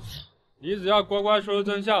放呢？你只要乖乖说出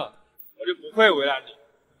真相，我就不会为难你。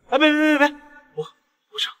别，我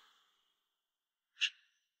不是。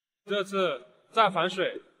这次再反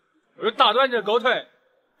水，我就打断你的狗腿！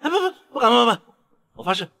不敢，我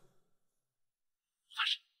发誓。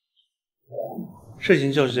事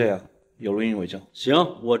情就是这样，有录音为证。行，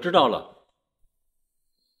我知道了。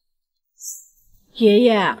爷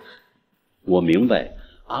爷，我明白，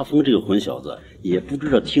阿峰这个混小子也不知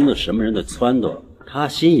道听了什么人的撺掇，他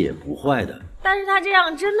心也不坏的。但是他这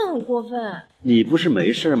样真的很过分。你不是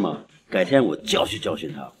没事吗？改天我教训教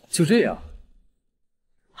训他。就这样。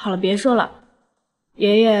好了，别说了，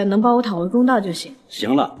爷爷能帮我讨回公道就行。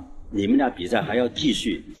行了，你们俩比赛还要继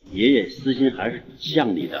续，爷爷私心还是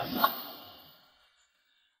向你的。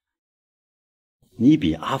你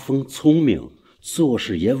比阿峰聪明，做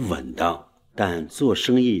事也稳当，但做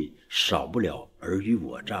生意少不了尔虞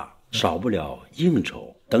我诈，少不了应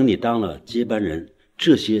酬。等你当了接班人，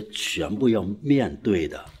这些全部要面对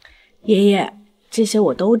的。爷爷，这些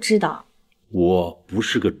我都知道。我不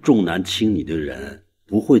是个重男轻女的人，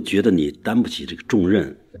不会觉得你担不起这个重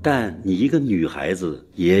任，但你一个女孩子，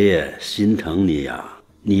爷爷心疼你呀。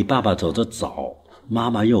你爸爸走得早，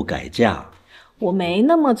妈妈又改嫁。我没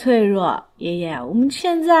那么脆弱，爷爷，我们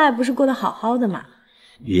现在不是过得好好的吗？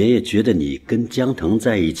爷爷觉得你跟江腾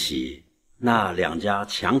在一起，那两家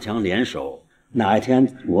强强联手，哪一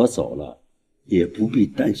天我走了，也不必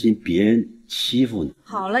担心别人欺负你。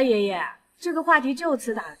好了，爷爷，这个话题就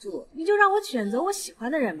此打住，你就让我选择我喜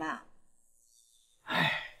欢的人吧。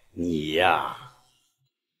你呀，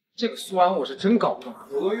这个苏安我是真搞不懂，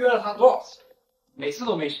我都约了他多少次，每次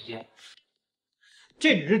都没时间。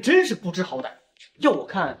这女人真是不知好歹，要我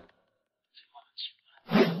看，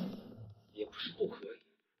也不是不可以，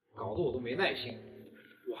搞得我都没耐心，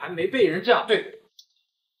我还没被人这样对待。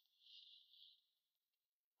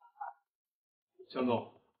江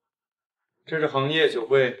总，这是行业酒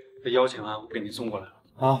会的邀请函，我给您送过来了。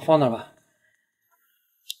好，放那吧。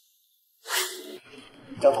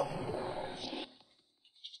江总，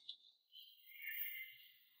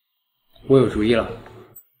我有主意了。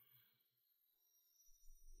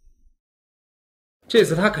这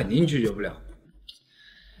次他肯定拒绝不了，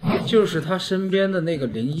就是他身边的那个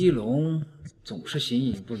林一龙总是形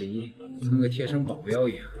影不离，跟个贴身保镖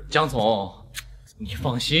一样。江总，你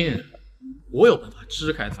放心，我有办法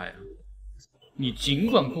支开他呀。你尽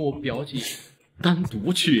管跟我表姐单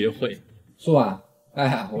独去约会。苏婉，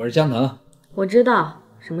哎，我是江腾。我知道，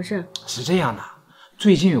什么事？是这样的，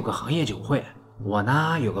最近有个行业酒会，我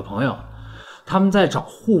呢有个朋友，他们在找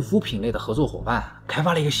护肤品类的合作伙伴，开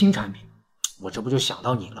发了一个新产品。我这不就想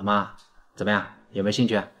到你了吗？怎么样，有没有兴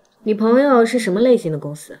趣？你朋友是什么类型的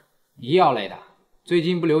公司？医药类的。最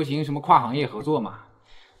近不流行什么跨行业合作嘛？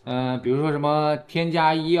比如说什么添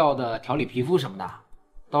加医药的调理皮肤什么的，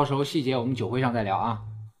到时候细节我们酒会上再聊啊。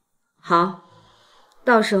好，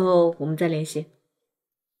到时候我们再联系。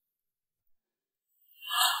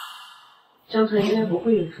江腾应该不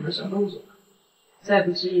会有什么小动作，再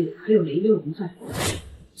不济还有06人在。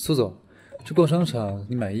苏总，去逛商场，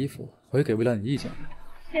你买衣服，我也给不了你意见。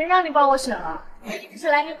谁让你帮我选了？你不是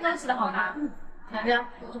来念东西的好吗？拿着，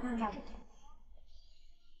我去看看。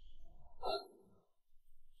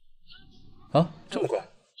啊，这么快？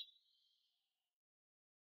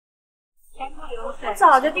我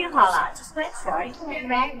早就订好了，只是为此而已。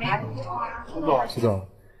苏总，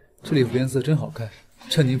这礼服颜色真好看，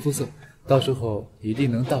衬您肤色，到时候一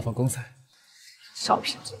定能大放光彩。小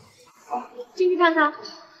品种，进去看看。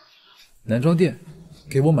男装店，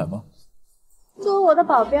给我买吗？作为我的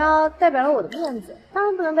保镖，代表了我的面子，当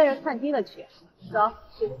然不能被人看低了去。走，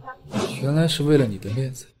去看。原来是为了你的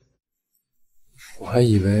面子，我还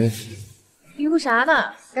以为。嘀咕啥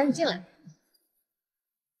呢？赶紧进来。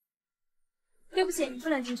对不起，你不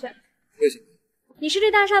能进去。为什么？你是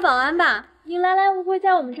这大厦保安吧？你来来回回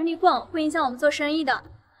在我们这里逛，会影响我们做生意的。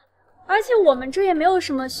而且我们这也没有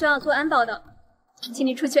什么需要做安保的，请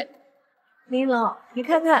你出去。林总，你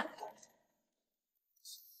看看。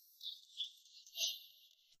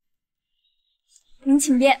您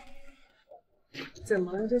请便。怎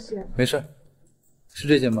么了这是？没事，是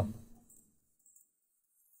这件吗？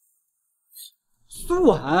苏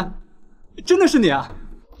婉，真的是你啊！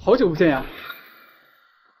好久不见呀。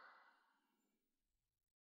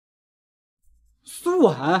苏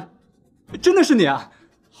婉，真的是你啊！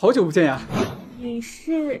好久不见呀。你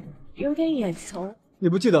是有点眼熟。你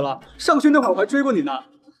不记得了？上学那会儿我还追过你呢。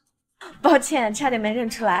抱歉，差点没认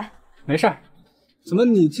出来。没事儿。怎么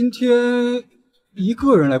你今天一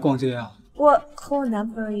个人来逛街啊？我和我男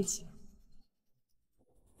朋友一起。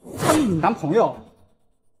他是你男朋友？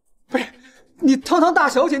不是，你堂堂大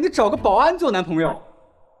小姐，你找个保安做男朋友，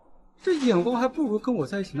这眼光还不如跟我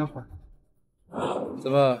在一起那会儿。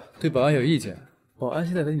怎么对保安有意见？保安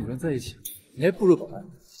现在和女人在一起，你还不如保安。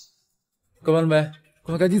逛完了没？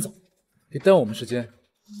逛完赶紧走，别耽误我们时间。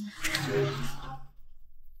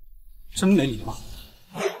真没礼貌。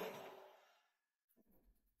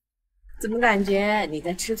怎么感觉你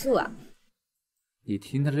在吃醋啊？你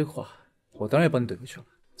听他这话，我当然要帮你怼回去了。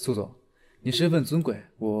苏总，你身份尊贵，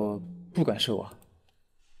我不敢奢望。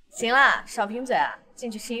行了，少贫嘴啊，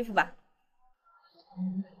进去试衣服吧。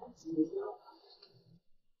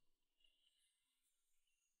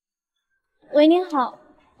喂，您好。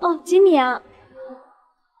哦，经理啊。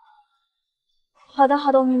好的，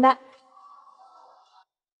好的，我明白。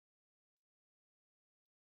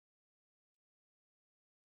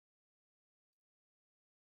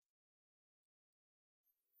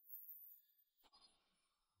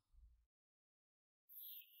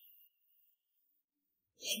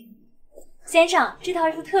先生，这套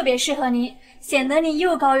衣服特别适合您，显得你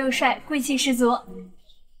又高又帅，贵气十足。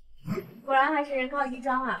果然还是人靠衣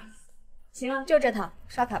装啊！行了，就这套，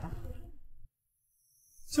刷卡吧。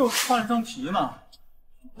就是换了张皮嘛，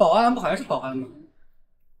保安不还是保安吗？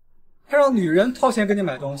还让女人掏钱给你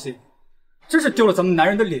买东西，真是丢了咱们男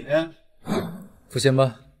人的脸。付钱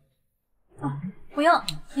吧。不用，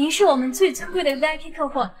您是我们最尊贵的 VIP 客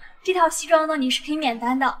户，这套西装呢你是可以免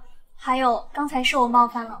单的。还有，刚才是我冒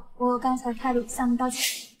犯了，我刚才的态度向您道歉。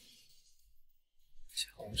小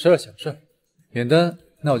事儿，小事儿，免单，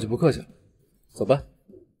那我就不客气了。走吧。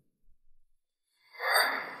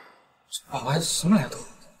这保安什么来头？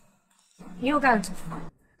你又干了什么？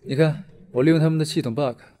你看，我利用他们的系统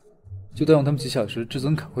bug， 就盗用他们几小时至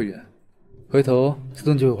尊卡会员，回头自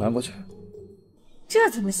动就会还过去。这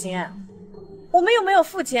怎么行啊？我们又没有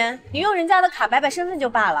付钱，你用人家的卡摆摆身份就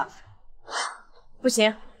罢了。不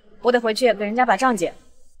行，我得回去给人家把账结。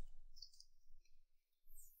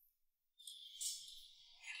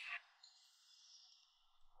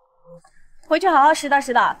回去好好实打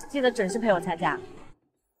实的，记得准时陪我参加。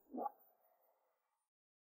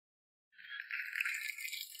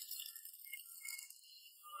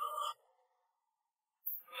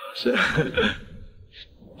是，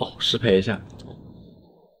保时陪一下。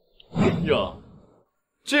哟，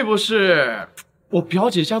这不是我表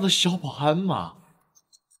姐家的小保安吗？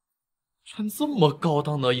穿这么高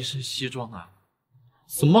档的一身西装啊，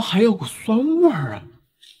怎么还有股酸味儿啊？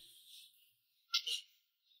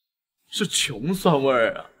是穷酸味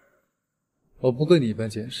儿啊！我不跟你一般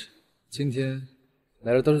见识，今天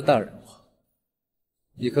来的都是大人物，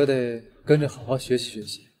你可得跟着好好学习学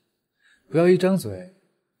习，不要一张嘴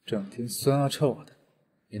整天酸啊臭啊的，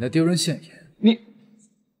你那丢人现眼！你，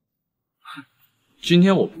今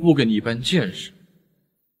天我不跟你一般见识。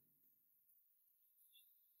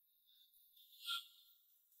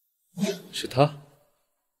是他，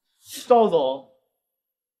赵总。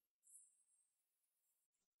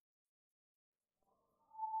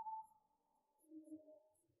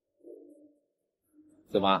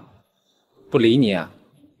怎么不理你啊？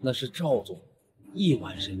那是赵总，亿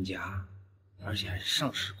万身家，而且还是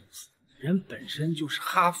上市公司，人本身就是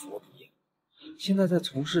哈佛毕业，现在在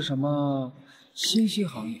从事什么新兴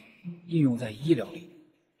行业，应用在医疗领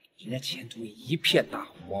域，人家前途一片大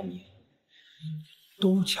好光明，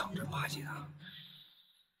都抢着巴结他，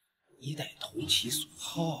你得投其所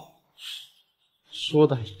好。说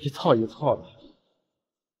的一套一套的。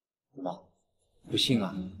怎么不信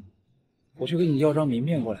啊？我去给你要张名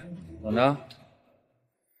片过来，等着。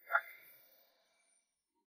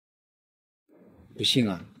不信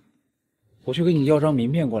啊？我去给你要张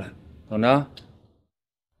名片过来，等着。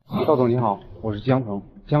赵总你好，我是江腾，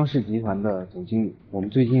江氏集团的总经理。我们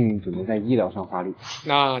最近准备在医疗上发力。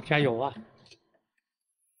那加油啊！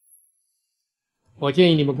我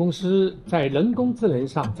建议你们公司在人工智能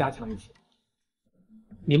上加强一些。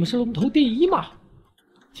你们是龙头第一嘛，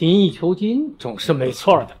精益求精总是没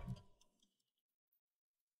错的。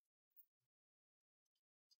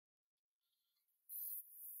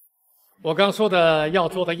我刚说的要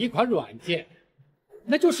做的一款软件，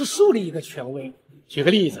那就是树立一个权威。举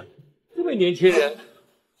个例子，这位年轻人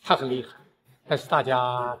他很厉害，但是大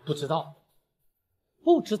家不知道，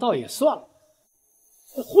不知道也算了。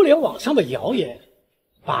互联网上的谣言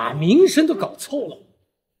把名声都搞臭了，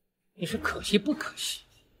你说可惜不可惜？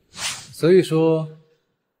所以说，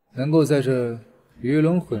能够在这鱼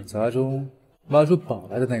龙混杂中挖出宝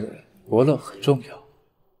来的那个人，伯乐很重要。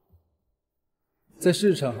在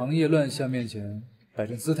市场行业乱象面前摆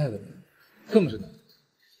正姿态的人更是难。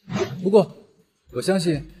不过，我相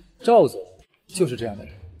信赵总就是这样的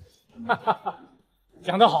人。哈哈哈，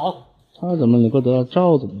讲得好。他怎么能够得到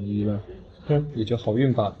赵总的依赖？也就好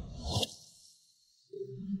运罢了。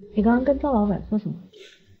你刚刚跟赵老板说什么？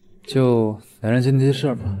就男人间那些事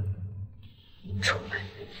儿嘛。臭男人！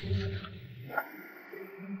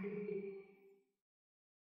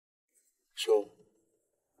说，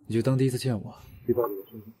你就当第一次见我。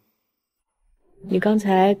你刚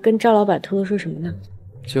才跟赵老板偷偷说什么呢？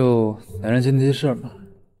就男人间那些事儿嘛。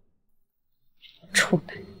臭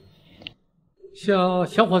男人！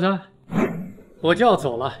小伙子，我就要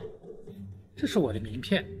走了，这是我的名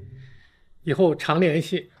片，以后常联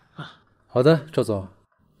系啊。好的，赵总。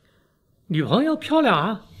女朋友漂亮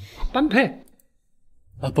啊，般配。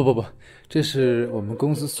啊不，这是我们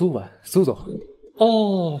公司苏婉苏总。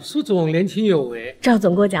哦，苏总年轻有为。赵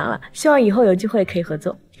总过奖了，希望以后有机会可以合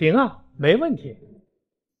作。行啊，没问题。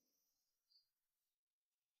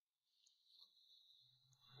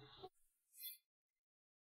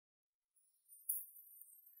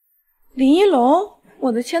林一龙，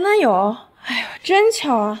我的前男友。哎呀，真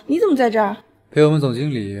巧啊！你怎么在这儿？陪我们总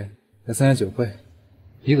经理来参加酒会。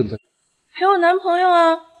你怎么在这儿？陪我男朋友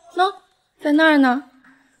啊，喏，在那儿呢。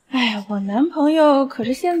哎呀，我男朋友可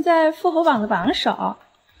是现在复活榜的榜首，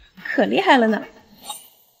可厉害了呢。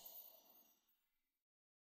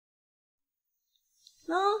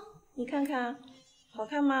喏，你看看，好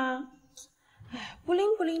看吗？哎，布灵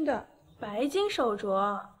布灵的，白金手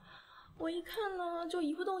镯。我一看呢，就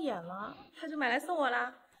移不动眼了，他就买来送我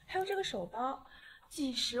啦。还有这个手包，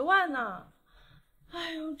几十万呢。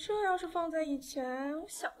哎呦，这要是放在以前，我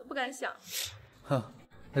想都不敢想。哼，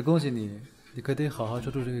那恭喜你，你可得好好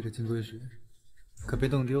抓住这个金龟婿，可别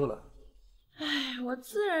弄丢了。哎，我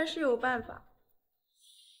自然是有办法。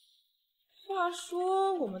话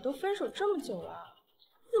说，我们都分手这么久了，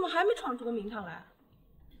你怎么还没闯出个名堂来？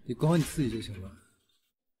你管好你自己就行了。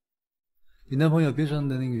你男朋友边上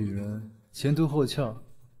的那个女人前凸后翘，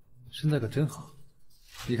身材可真好，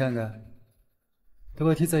你看看，都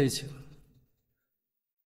快贴在一起了。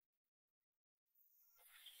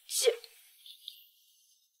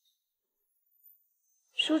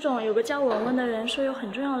舒总，有个叫文文的人说有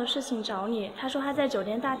很重要的事情找你，他说他在酒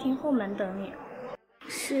店大厅后门等你。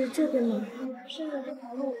是这边吗？顺着这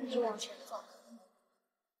条路一直往前走。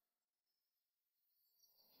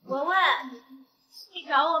文文，是你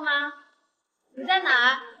找我吗？你在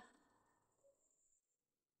哪儿？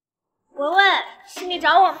文文，是你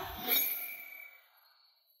找我吗？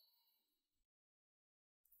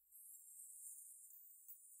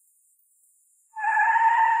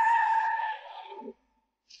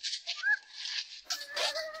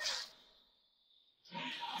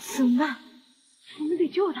怎么办？我们得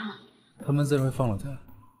救他。他们自然会放了他。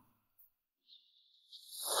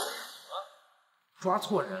抓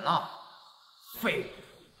错人了，废物，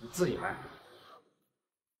你自己来。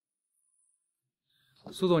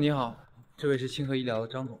苏总你好，这位是清河医疗的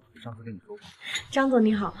张总，上次跟你说过。张总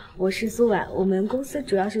你好，我是苏婉，我们公司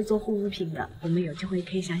主要是做护肤品的，我们有机会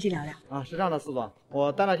可以详细聊聊。啊，是这样的，苏总，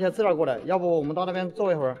我带了些资料过来，要不我们到那边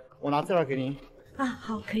坐一会儿，我拿资料给您。啊，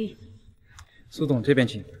好，可以。苏总这边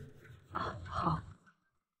请。啊，好。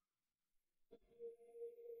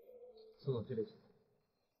苏总这边请。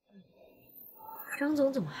张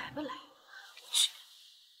总怎么还不来？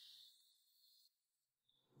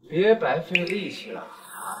别白费力气了，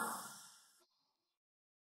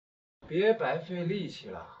别白费力气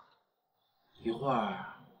了，一会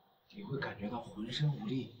儿你会感觉到浑身无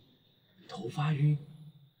力，头发晕，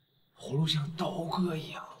喉咙像刀割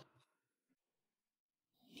一样。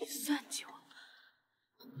你算计我？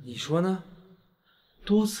你说呢？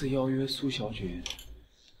多次邀约苏小姐，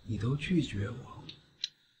你都拒绝我，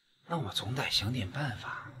那我总得想点办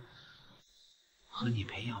法和你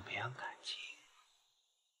培养感情。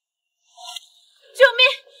救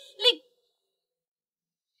命！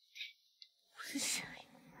我是谁？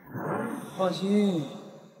放心，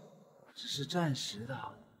只是暂时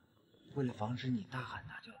的，为了防止你大喊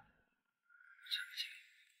大叫，墙前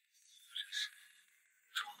或者是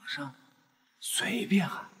床上随便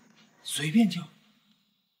喊，随便叫。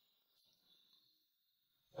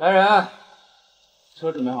来人，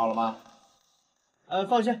车准备好了吗？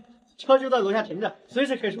放心，车就在楼下停着，随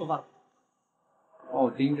时可以出发。帮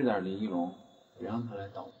我盯着点林一龙，别让他来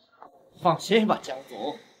捣我。放心吧，江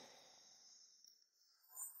总。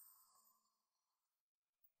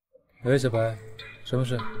喂，小白，什么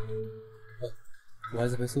事？我还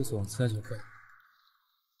在陪苏总参加酒会。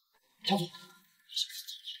江总，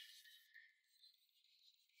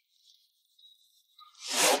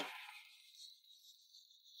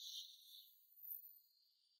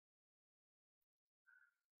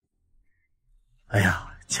哎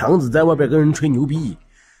呀，强子在外边跟人吹牛逼，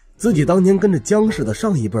自己当年跟着江氏的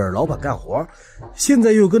上一辈老板干活，现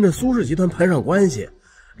在又跟着苏氏集团攀上关系。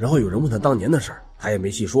然后有人问他当年的事儿，他也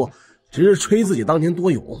没细说，只是吹自己当年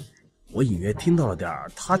多勇。我隐约听到了点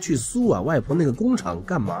他去苏婉外婆那个工厂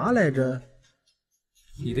干嘛来着？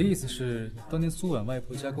你的意思是，当年苏婉外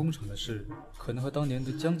婆家工厂的事，可能和当年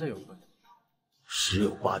的江家有关？十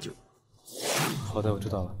有八九。好的，我知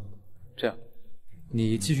道了。这样，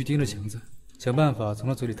你继续盯着强子，想办法从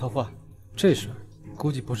他嘴里套话。这事儿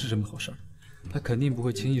估计不是什么好事儿，他肯定不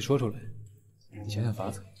会轻易说出来。你想想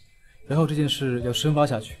法子，然后这件事要深挖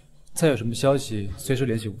下去。再有什么消息，随时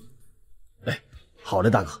联系我。哎，好嘞，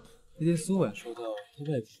大哥。那天苏婉说到他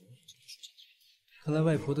外婆，看来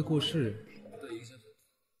外婆的过世不大影响他。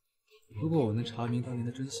如果我能查明当年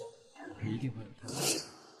的真相，一定会有他。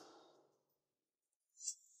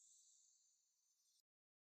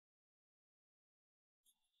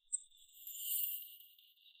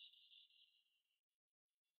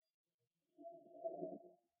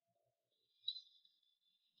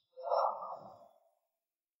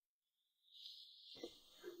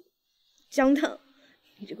江腾，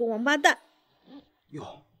你这个王八蛋！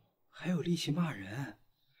哟，还有力气骂人，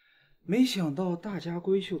没想到大家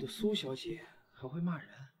闺秀的苏小姐还会骂人，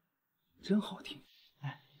真好听。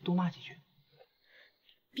来，多骂几句。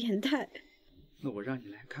变态！那我让你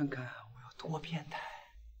来看看我有多变态。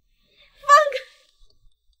放开！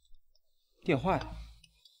电话呀！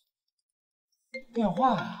电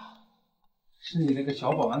话呀！是你那个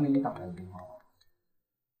小保安给你打来的电话吗？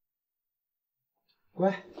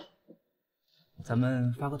乖。咱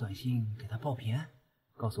们发个短信给他报平安，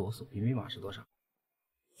告诉我锁屏密码是多少。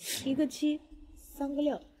1个7，3个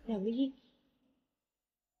6，2个1。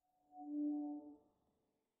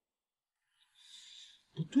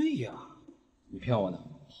不对呀，你骗我呢？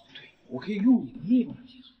不对，我可以用你的密码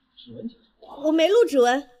解锁，指纹解锁。我没录指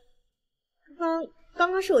纹，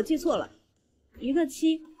刚刚是我记错了，1个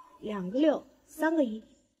7，2个6，3个1。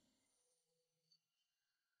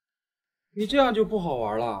你这样就不好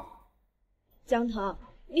玩了。江腾，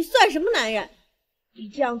你算什么男人？你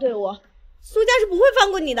这样对我，苏家是不会放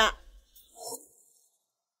过你的。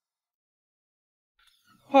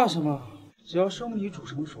怕什么？只要生米煮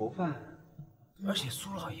成熟饭。而且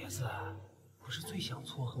苏老爷子不是最想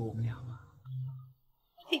撮合我们俩吗？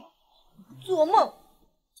嘿，做梦！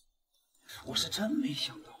我是真没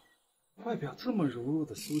想到，外表这么柔弱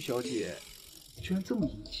的苏小姐，居然这么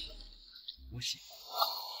硬气，我喜欢。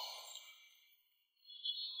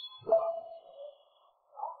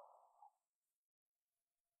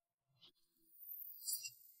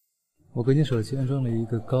我给你手机安装了一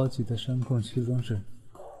个高级的声控驱逐装置，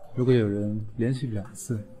如果有人连续2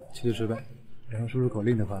次驱逐失败，然后输入口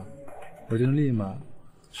令的话，我就能立马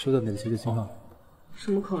收到你的求救信号。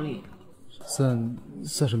什么口令？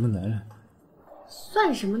算什么男人？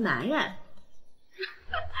算什么男人？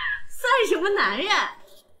算什么男人？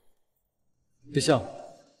别笑。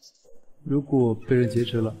如果被人劫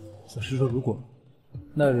持了，我是说如果，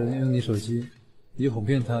那人用你手机，你哄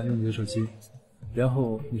骗他用你的手机，然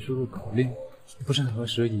后你输入口令，不是很合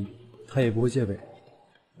时宜，他也不会戒备。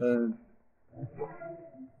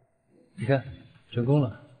你看，成功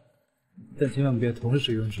了，但千万别同时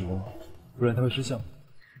使用指纹，不然它会失效。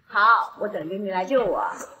好，我等着你来救我。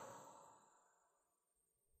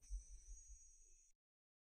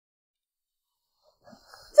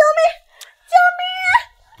救命！救命！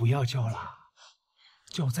不要叫了，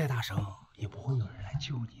叫再大声也不会有人来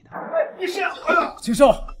救你的。你是？禽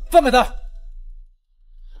兽，放开他！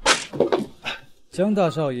江大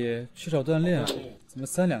少爷缺少锻炼啊，怎么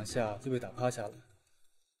3、2下就被打趴下了？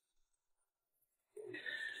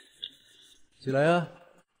起来啊，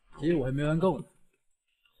题我还没玩够呢。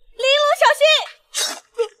玲珑小心！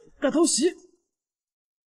敢偷袭！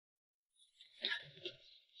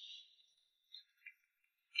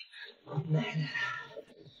来，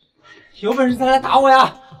有本事再来打我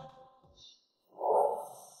呀！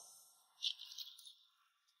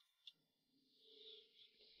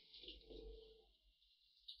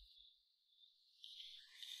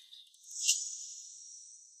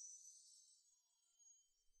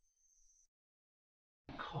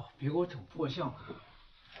靠！别给我整破相了。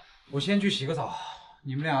我先去洗个澡，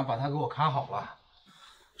你们俩把他给我看好了，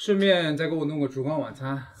顺便再给我弄个烛光晚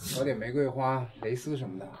餐，搞点玫瑰花、蕾丝什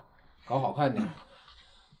么的，搞好看点。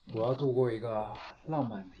我要度过一个浪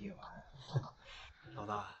漫的夜晚。老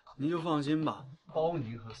大，您就放心吧，包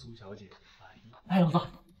您和苏小姐满意。哎，老大，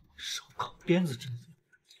手铐鞭子真多，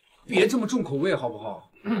别这么重口味好不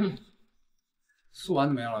好？苏完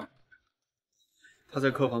怎么样了？他在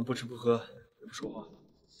客房不吃不喝，也不说话。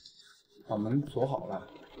把门锁好了，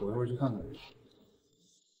我一会儿去看看。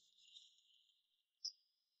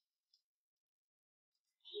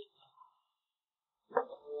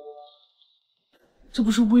这不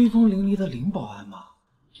是威风凛凛的林保安吗？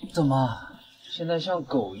怎么现在像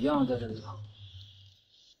狗一样在这里躺？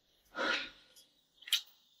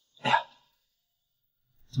哎呀，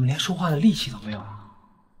怎么连说话的力气都没有啊？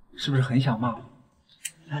是不是很想骂我？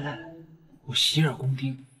来，我洗耳恭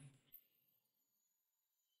听。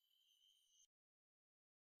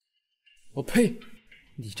我呸！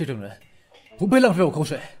你这种人不配浪费我口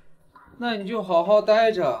水。那你就好好待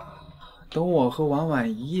着，等我和婉婉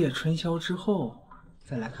一夜春宵之后，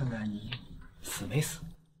再来看看你死没死。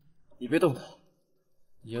你别动他，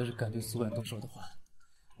你要是敢对苏婉动手的话，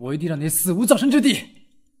我一定让你死无葬身之地。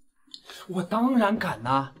我当然敢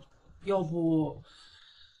呐，要不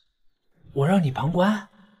我让你旁观，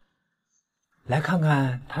来看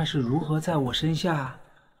看他是如何在我身下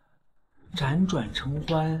辗转成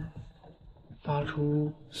欢，发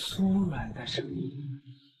出酥软的声音。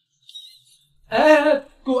哎，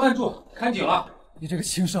给我按住，看紧了！你这个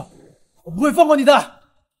禽兽，我不会放过你的！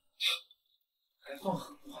还放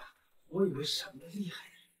狠话，我以为什么厉害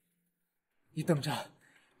人？你等着，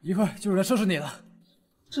一会儿就有人收拾你了。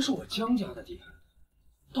这是我江家的地盘，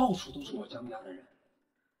到处都是我江家的人，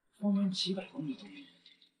方圆几百公里都没人。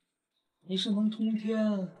你是能通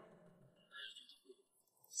天？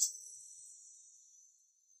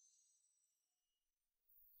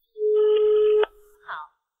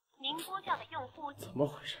您拨叫的用户怎么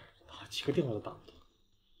回事？打几个电话都打不通。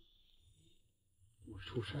我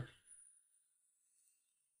出事了。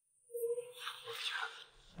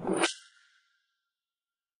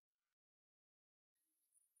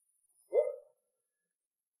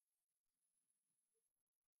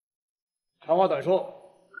长话短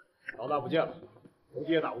说，老大不见了，手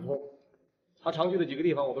机也打不通，他常去的几个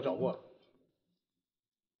地方我都找过了。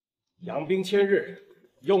养兵千日，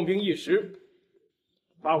用兵一时。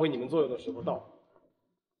发挥你们作用的时候到了。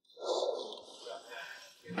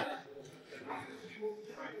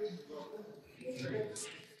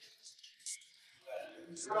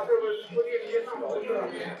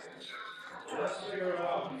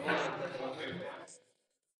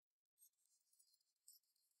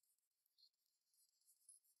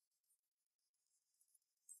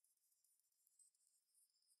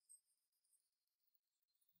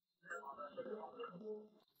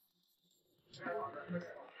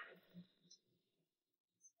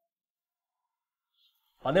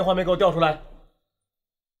把那画面给我调出来。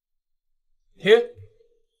停。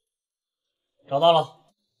找到了。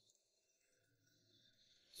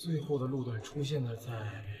最后的路段出现的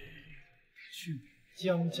在去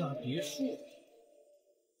江家别墅。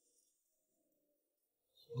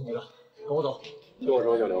有你了，跟我走。听我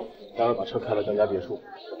说，小刘，待会把车开到江家别墅，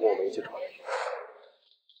跟我们一起闯。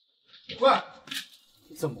喂，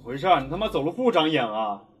怎么回事？你他妈走路不长眼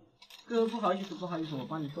啊！哥，不好意思，不好意思，我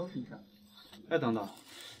帮你收拾一下。哎，等等，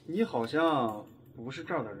你好像不是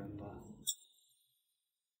这儿的人吧？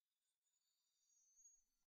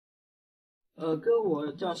哥，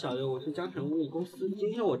我叫小刘，我是江城物业公司。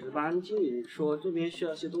今天我值班，经理说这边需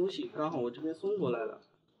要些东西，刚好我这边送过来了。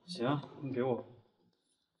行，你给我。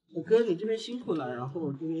哥，你这边辛苦了，然后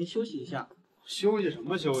我这边休息一下。休息什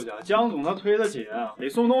么休息啊？江总他推得紧，得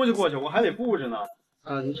送东西过去，我还得布置呢。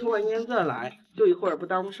你抽完烟再来，就一会儿，不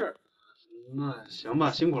耽误事儿。那行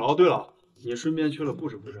吧，辛苦了。哦，对了，你顺便去了布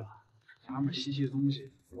置布置啊，家里面稀奇的东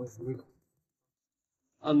西我也不会搞。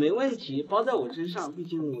没问题，包在我身上，毕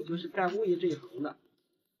竟我就是干物业这一行的。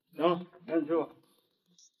行了，赶紧去吧。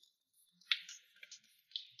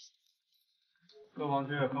客房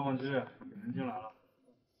区，有人进来了。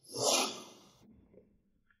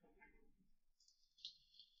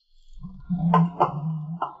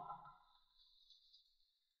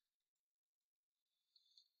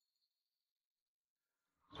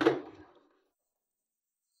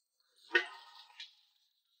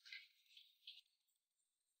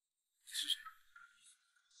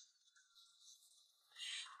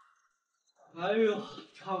哎呦，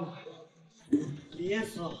差不多，憋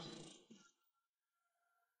死了。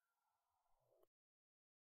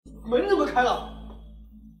门怎么开了？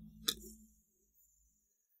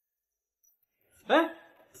哎，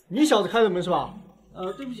你小子开的门是吧？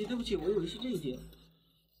对不起，我以为是这一间。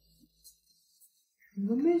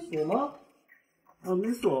门没锁吗？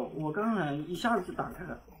没锁，我刚来一下子就打开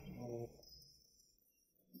了。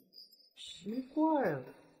奇怪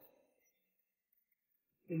了，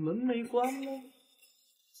你门没关吗？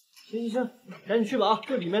行，赶紧去吧啊！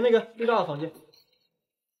就里面那个最大的房间。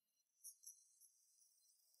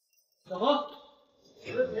小何，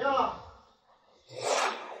觉得怎么样啊？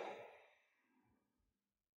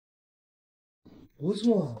不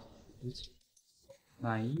错，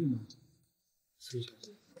满意吗？苏小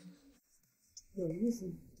姐，有意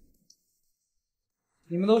思。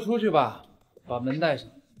你们都出去吧，把门带上。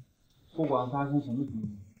不管发生什么情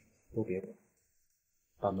况，都别管，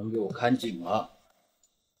把门给我看紧了。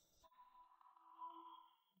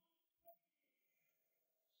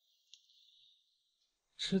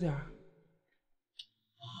吃点儿。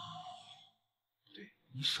对，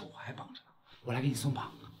你手还绑着呢，我来给你松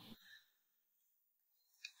绑。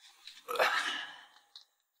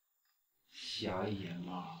瞎眼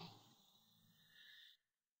了，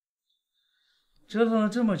折腾了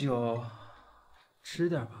这么久，吃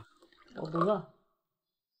点吧。我不饿。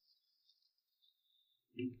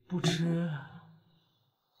不吃，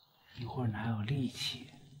一会儿哪有力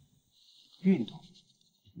气运动？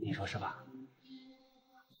你说是吧？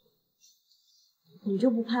你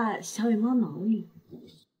就不怕小野猫挠你？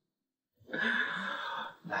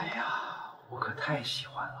来呀，我可太喜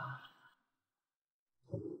欢了。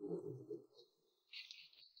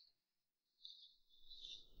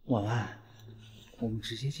婉婉，我们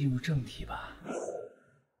直接进入正题吧。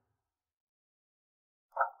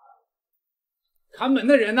看门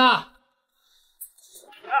的人呢？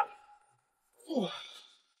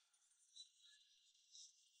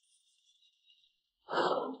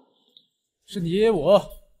是你爷爷我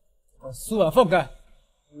把苏婉放开，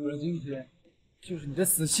有了今天就是你的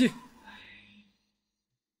死期。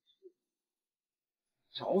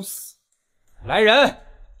找死！来人！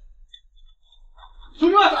兄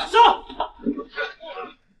弟们，上！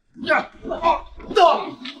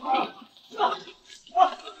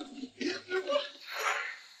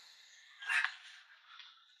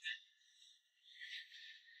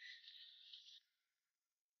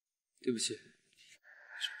对不起，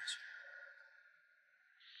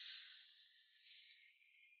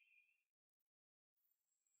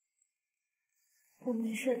我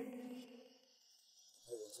没事。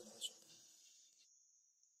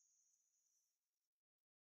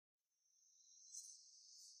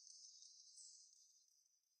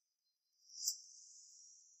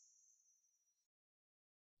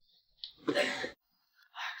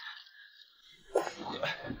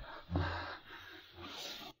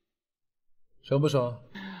爽不爽？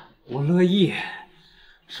我乐意，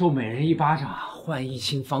受美人一巴掌，换一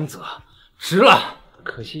清芳泽，值了。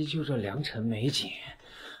可惜就这良辰美景，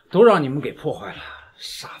都让你们给破坏了，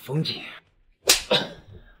煞风景。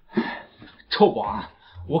臭保安，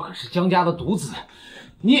我可是江家的独子，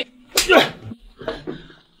你……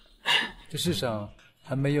这世上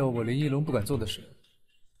还没有我林一龙不敢做的事。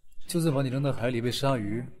就算把你扔到海里被鲨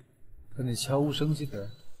鱼，可你悄无声息的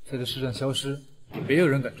在这世上消失，也没有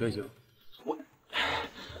人敢追究。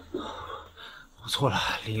我错了，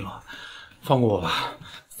林一龙，放过我吧。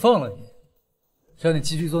放了你，让你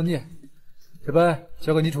继续作孽，小白，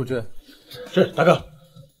交给你处置。是，大哥。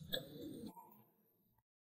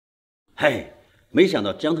嘿，没想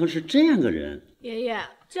到江腾是这样个人。爷爷，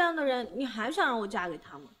这样的人你还想让我嫁给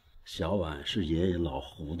他吗？小婉是爷爷老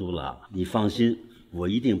糊涂了，你放心，我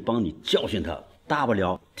一定帮你教训他，大不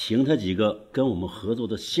了停他几个跟我们合作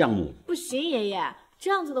的项目。不行，爷爷，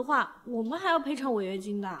这样子的话，我们还要赔偿违约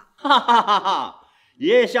金的。哈哈哈哈！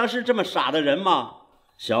爷爷像是这么傻的人吗？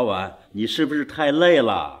小婉，你是不是太累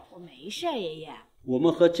了？我没事，爷爷。我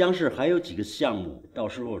们和江氏还有几个项目，到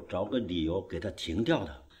时候找个理由给他停掉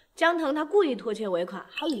的。江腾他故意拖欠尾款，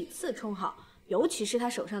还屡次充好，尤其是他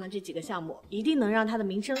手上的这几个项目，一定能让他的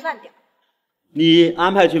名声烂掉。你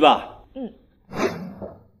安排去吧。嗯。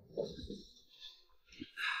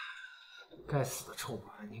该死的臭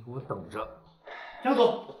保安，你给我等着！江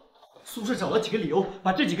总，苏氏找了几个理由，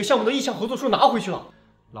把这几个项目的意向合作书拿回去了。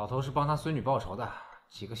老头是帮他孙女报仇的，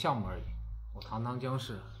几个项目而已，我堂堂江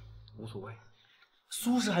氏无所谓。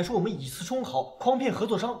苏氏还说我们以次充好，诓骗合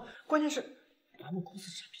作商，关键是咱们公司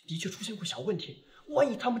产品的确出现过小问题，万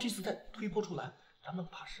一他们这次再推波助澜，咱们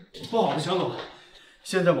怕是不好的。江总，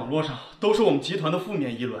现在网络上都是我们集团的负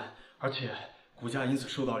面议论，而且股价因此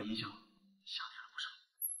受到了影响，下跌了不少。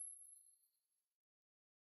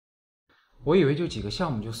我以为就几个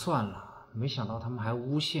项目就算了，没想到他们还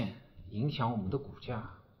诬陷，影响我们的股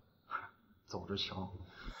价。走着瞧，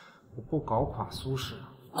我不搞垮苏氏，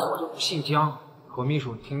我就不姓江。何秘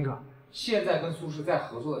书听着，现在跟苏氏在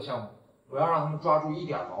合作的项目，我要让他们抓住一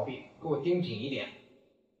点毛病，给我盯紧一点。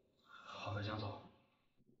好的，江总。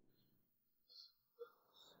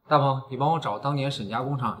大鹏，你帮我找当年沈家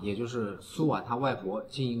工厂，也就是苏婉他外婆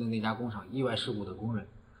经营的那家工厂意外事故的工人。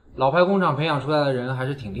老牌工厂培养出来的人还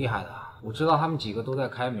是挺厉害的，我知道他们几个都在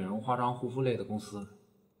开美容化妆护肤类的公司，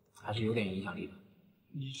还是有点影响力的。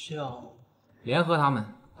你是要联合他们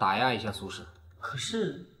打压一下苏氏？可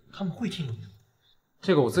是他们会听你的。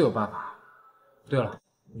这个我自有办法。对了，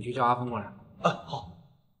你去叫阿峰过来。好。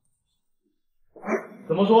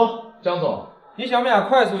怎么说，江总？你想不想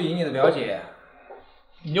快速赢你的表姐？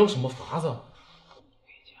你有什么法子？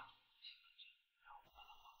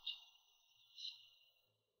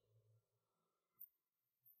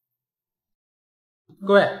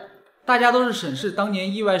各位，大家都是沈氏当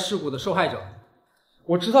年意外事故的受害者。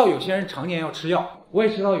我知道有些人常年要吃药，我也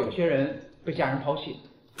知道有些人被家人抛弃。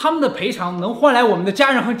他们的赔偿能换来我们的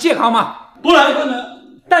家人和健康吗？不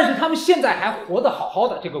能。但是他们现在还活得好好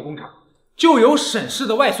的，这个工厂就由沈氏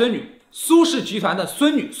的外孙女苏氏集团的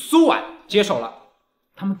孙女苏婉接手了。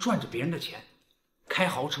他们赚着别人的钱，开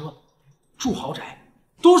豪车，住豪宅，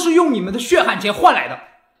都是用你们的血汗钱换来的。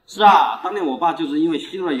是啊，当年我爸就是因为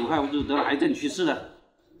吸入了有害物质得了癌症去世的。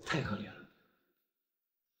太可怜了。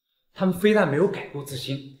他们非但没有改过自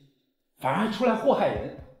新，反而还出来祸害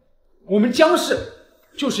人。我们江氏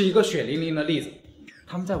就是一个血淋淋的例子。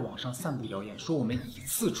他们在网上散布谣言，说我们以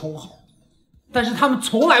次充好，但是他们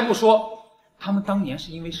从来不说他们当年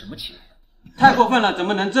是因为什么起来的。太过分了，怎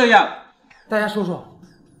么能这样？大家说说，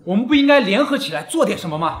我们不应该联合起来做点什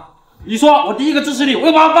么吗？你说，我第一个支持你，我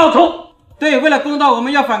要把他报仇。对，为了公道，我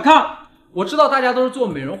们要反抗。我知道大家都是做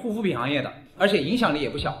美容护肤品行业的，而且影响力也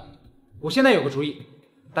不小。我现在有个主意，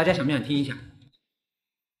大家想不想听一下？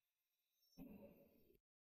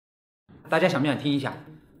大家想不想听一下？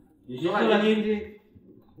你说来听听。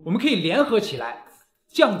我们可以联合起来，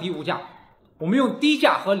降低物价。我们用低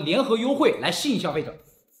价和联合优惠来吸引消费者。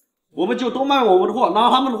我们就多卖我们的货，拿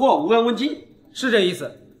他们的货无人问津。是这意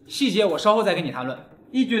思，细节我稍后再跟你谈论。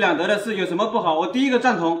一举两得的事有什么不好？我第一个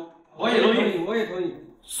赞同。我也同意，我也同意。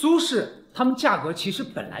苏氏他们价格其实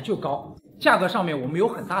本来就高，价格上面我们有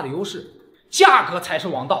很大的优势，价格才是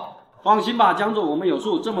王道。放心吧，江总，我们有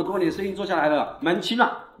数，这么多年生意做下来了，门清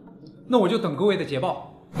了。那我就等各位的捷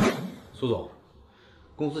报。苏总，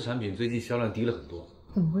公司产品最近销量低了很多。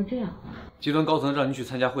怎么会这样？集团高层让您去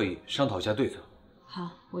参加会议，商讨一下对策。好，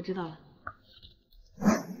我知道了。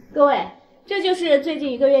各位，这就是最近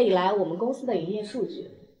1个月以来我们公司的营业数据。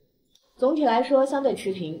总体来说相对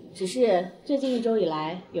持平，只是最近1周以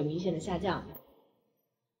来有明显的下降。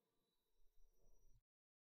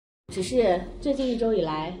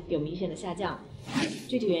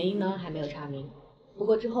具体原因呢还没有查明。不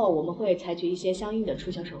过之后我们会采取一些相应的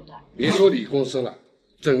促销手段。别说你公司了，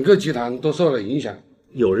整个集团都受了影响。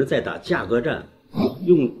有人在打价格战，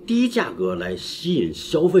用低价格来吸引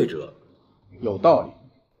消费者。有道理，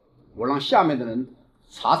我让下面的人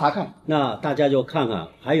查查看。那大家就看看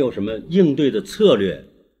还有什么应对的策略。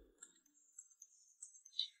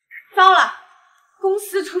糟了，公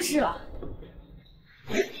司出事了！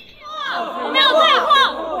我们要退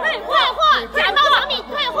货，退货，假冒小米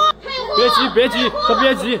退货，退货！别急，别急，都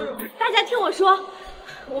别急。大家听我说，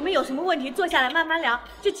我们有什么问题坐下来慢慢聊，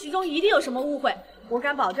这其中一定有什么误会。我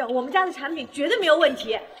敢保证，我们家的产品绝对没有问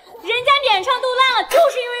题。人家脸上都烂了，就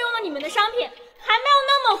是因为用了你们的商品，还没有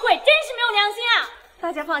那么贵，真是没有良心啊！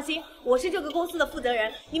大家放心，我是这个公司的负责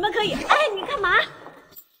人，你们可以。哎，你干嘛？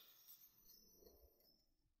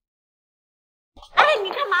哎，你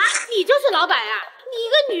干嘛？你就是老板啊！你一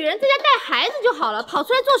个女人在家带孩子就好了，跑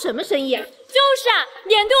出来做什么生意？就是啊，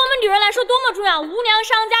脸对我们女人来说多么重要，无良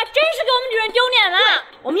商家真是给我们女人丢脸了。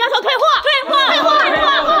我们要求退货，退货，退货，退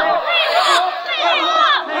货，退货，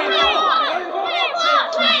退货，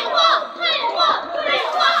退货，退货，退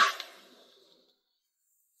货。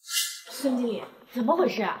孙经理，怎么回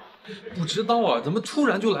事啊？不知道啊，怎么突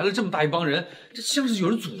然就来了这么大一帮人？这像是有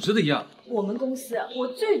人组织的一样。我们公司我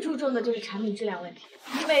最注重的就是产品质量问题，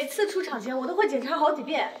每次出厂前我都会检查好几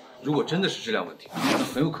遍。如果真的是质量问题，那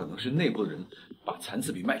很有可能是内部的人把残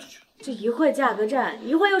次品卖出去了。这一会价格战，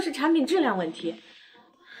一会又是产品质量问题，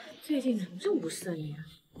最近怎么这么不顺利啊？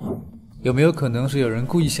有没有可能是有人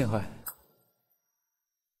故意陷害？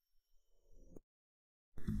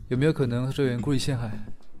有没有可能是有人故意陷害？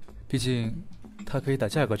毕竟他可以打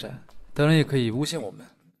价格战，当然也可以诬陷我们。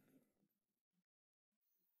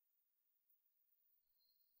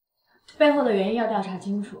背后的原因要调查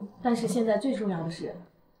清楚，但是现在最重要的是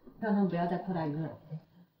让他们不要再扩大舆论。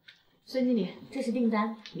孙经理，这是订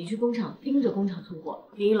单，你去工厂盯着工厂出货。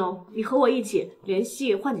李一龙，你和我一起联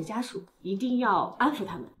系患者家属，一定要安抚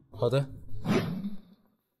他们。好的。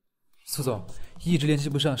苏总，一直联系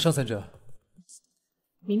不上上三者，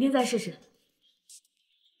明天再试试。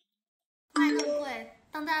卖那么贵，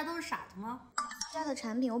当大家都是傻子吗？家的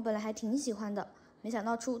产品我本来还挺喜欢的，没想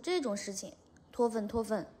到出这种事情，脱粉脱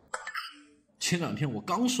粉。前2天我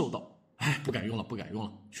刚收到，哎，不敢用了，不敢用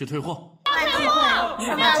了，去退货。卖那么贵，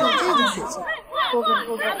没想到出这种事情，脱粉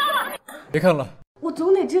脱粉。别看了，我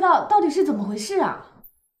总得知道到底是怎么回事啊！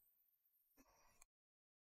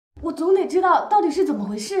我总得知道到底是怎么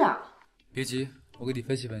回事啊！别急，我给你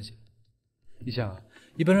分析分析。你想啊，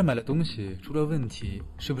一般人买了东西出了问题，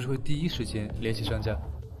是不是会第一时间联系商家？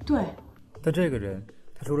对。但这个人，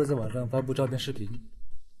他除了在网上发布照片、视频，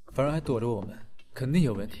反而还躲着我们，肯定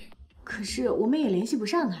有问题。可是我们也联系不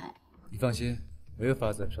上他。你放心，没有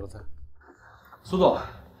法子找到他。苏总，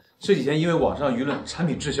这几天因为网上舆论产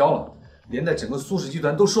品滞销了，连带整个苏氏集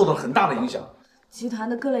团都受到了很大的影响。集团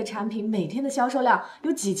的各类产品每天的销售量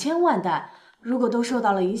有几千万单，如果都受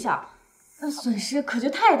到了影响，那损失可就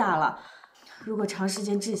太大了。如果长时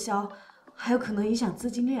间滞销，还有可能影响资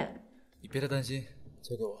金链。你别太担心，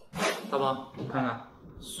交给我。大帮，看看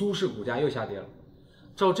苏氏股价又下跌了，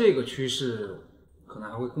照这个趋势，可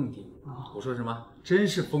能还会更低。我说什么？真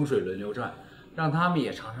是风水轮流转，让他们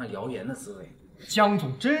也尝尝谣言的滋味。江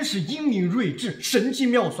总真是英明睿智，神机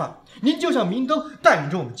妙算。您就像明灯，带领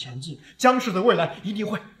着我们前进，江氏的未来一定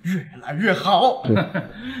会越来越好。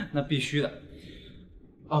那必须的。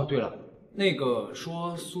哦，对了，那个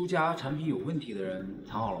说苏家产品有问题的人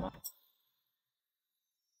谈好了吗？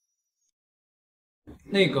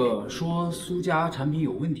那个说苏家产品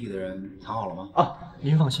有问题的人藏好了吗？啊，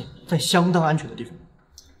您放心，在相当安全的地方，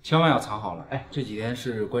千万要藏好了。哎，这几天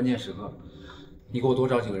是关键时刻，你给我多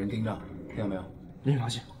找几个人盯着，听到没有？您放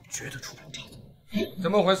心，绝对出不了岔子。怎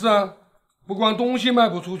么回事啊？不光东西卖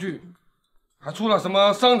不出去，还出了什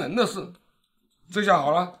么伤人的事？这下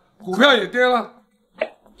好了，股票也跌了。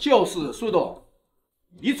就是苏董，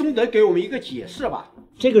你总得给我们一个解释吧？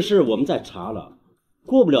这个事我们在查了，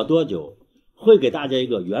过不了多久会给大家一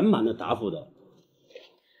个圆满的答复的。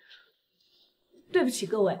对不起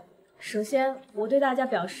各位，首先我对大家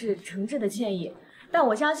表示诚挚的歉意，但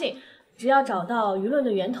我相信只要找到舆论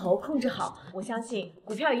的源头，控制好，我相信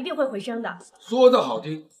股票一定会回升的。说的好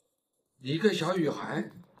听，你一个小女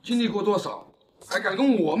孩经历过多少，还敢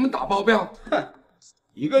跟我们打包票？哼，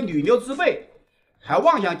一个女流之辈，还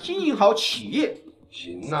妄想经营好企业。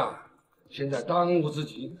行了，现在当务之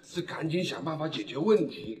急是赶紧想办法解决问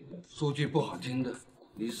题。说句不好听的，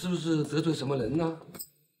你是不是得罪什么人呢？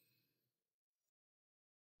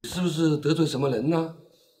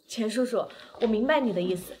钱叔叔，我明白你的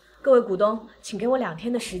意思。各位股东，请给我2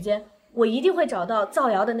天的时间，我一定会找到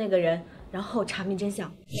造谣的那个人，然后查明真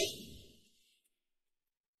相。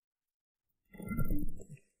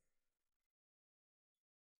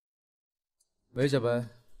喂，小白，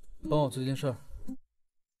帮我做件事儿。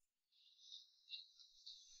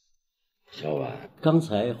小婉，刚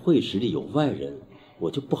才会室里有外人，我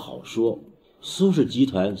就不好说。苏氏集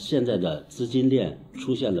团现在的资金链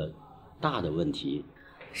出现了大的问题。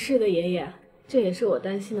是的，爷爷，这也是我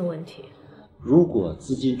担心的问题。如果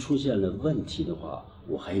资金出现了问题的话，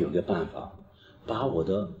我还有个办法，把我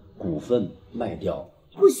的股份卖掉。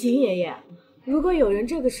不行，爷爷，如果有人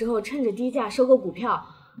这个时候趁着低价收购股票，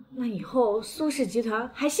那以后苏氏集团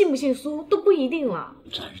还信不信苏都不一定了。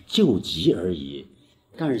这是救急而已，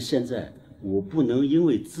但是现在我不能因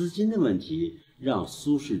为资金的问题让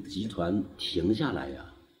苏氏集团停下来呀。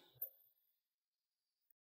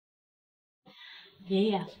爷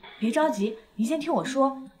爷，别着急，您先听我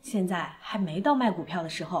说，现在还没到卖股票的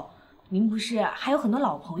时候。您不是还有很多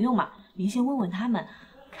老朋友吗？您先问问他们，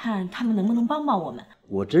看他们能不能帮帮我们。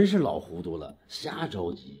我真是老糊涂了，瞎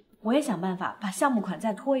着急。我也想办法把项目款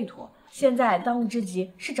再拖一拖。现在当务之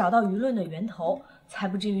急是找到舆论的源头，才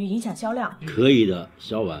不至于影响销量。可以的，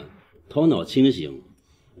小婉，头脑清醒。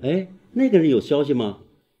哎，那个人有消息吗？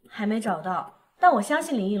还没找到，但我相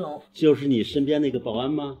信林一龙。就是你身边那个保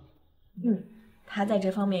安吗？他在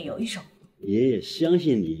这方面有一手。爷爷相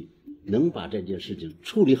信你能把这件事情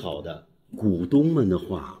处理好的。股东们的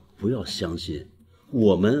话不要相信，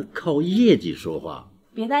我们靠业绩说话。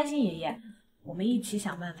别担心，爷爷，我们一起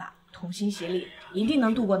想办法，同心协力，一定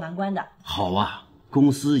能渡过难关的。好啊，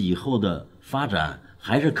公司以后的发展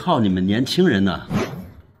还是靠你们年轻人呢。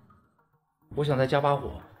我想再加把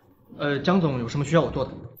火。江总有什么需要我做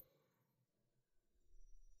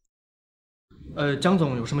的？江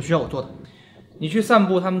总有什么需要我做的？你去散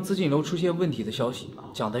布他们资金流出现问题的消息，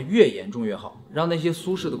讲得越严重越好，让那些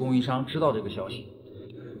苏氏的供应商知道这个消息，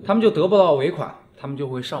他们就得不到尾款，他们就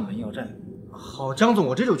会上门要债。好，江总，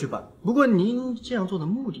我这就去办。不过您这样做的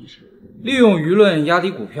目的是？利用舆论压低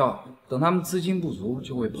股票，等他们资金不足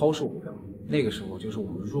就会抛售股票，那个时候就是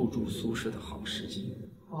我们入驻苏氏的好时机。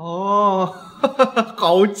哦，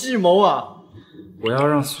好计谋啊！我要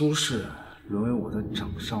让苏氏沦为我的掌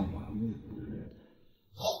上玩物。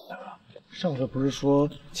上次不是说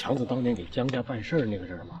强子当年给江家办事儿那个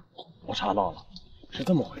人吗？我查到了，是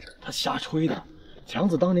这么回事，他瞎吹的。强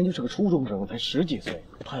子当年就是个初中生，才10几岁。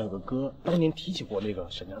他有个哥，当年提起过那个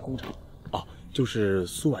沈家工厂。哦，就是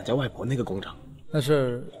苏婉家外婆那个工厂。那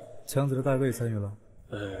是强子的大哥也参与了？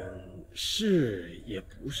是也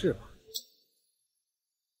不是吧？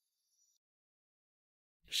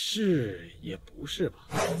是也不是吧？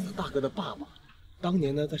他大哥的爸爸当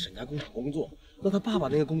年呢在沈家工厂工作。那他爸爸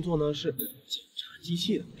那个工作呢是检查机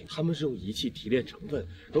器的，他们是用仪器提炼成分，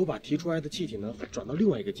然后把提出来的气体呢转到另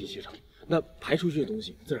外一个机器上，那排出去的东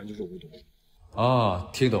西自然就是无毒。啊，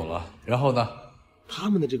听懂了。然后呢？他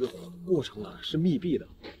们的这个过程啊是密闭的，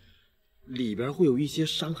里边会有一些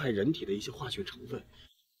伤害人体的一些化学成分。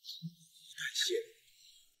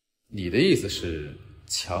你的意思是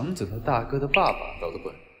强子他大哥的爸爸捣的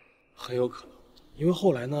鬼？很有可能，因为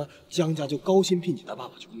后来呢，江家就高薪聘请他爸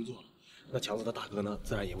爸去工作了。那强子的大哥呢，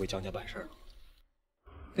自然也为江家办事了。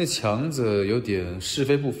那强子有点是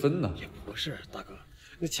非不分呢。也不是，大哥，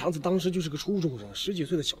那强子当时就是个初中生，10几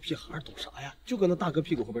岁的小屁孩，懂啥呀？就搁那大哥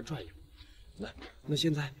屁股后边转悠。那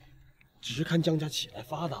现在，只是看江家起来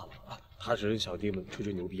发达了啊，他只是小弟们吹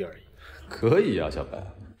吹牛逼而已。可以啊，小白，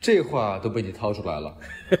这话都被你掏出来了。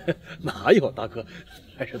哪有大哥，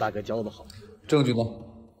还是大哥教的好。证据呢？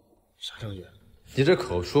啥证据？你这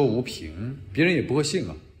口说无凭，别人也不会信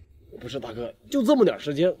啊。不是大哥，就这么点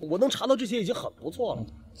时间，我能查到这些已经很不错了。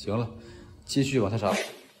行了，继续往下查。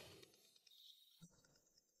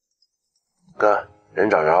哥，人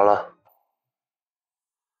找着了。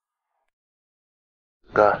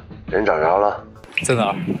哥，人找着了。在哪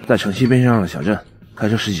儿？在城西边上的小镇，开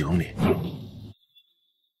车10几公里。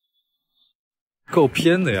够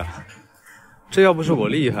偏的呀！这要不是我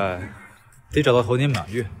厉害，得找到猴年马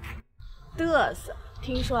月。嘚瑟，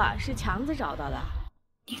听说啊是强子找到的。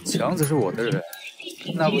强子是我的人，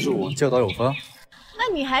那不是我教导有方？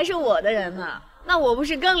那你还是我的人呢，那我不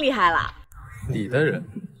是更厉害了？你的人？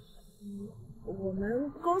我们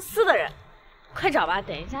公司的人，快找吧，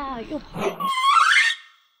等一下又跑了。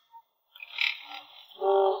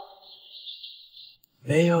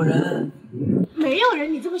没有人，没有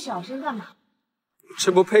人，你这么小声干嘛？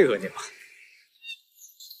这不配合你吗？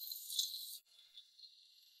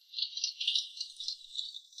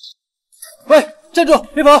喂，站住，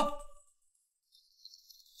别跑！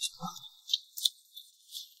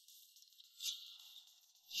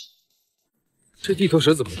这地头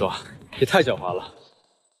蛇怎么抓？也太狡猾了。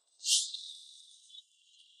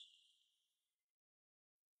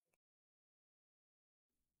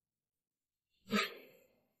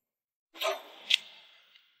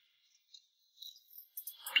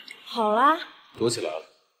好啦，躲起来了。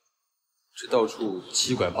这到处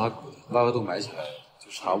七拐八拐的，挖个洞埋起来就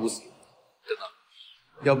查无死。等等，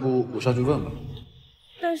要不我上去问问？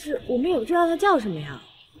但是我们也不知道他叫什么呀。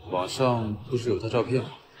网上不是有他照片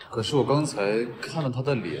吗？可是我刚才看了他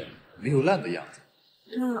的脸，没有烂的样子。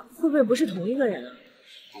那会不会不是同一个人啊？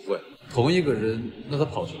不会，同一个人，那他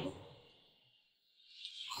跑什么？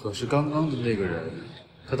可是刚刚的那个人，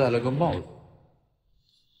他戴了个帽子。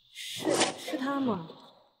是他吗？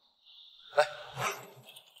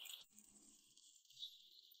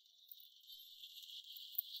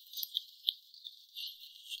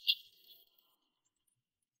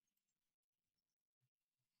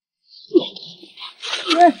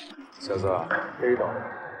来。小子，黑道。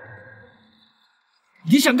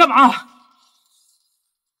你想干嘛？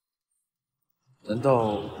难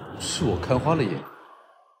道是我看花了眼？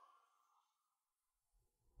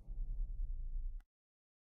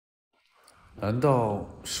难道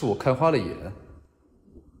是我看花了眼？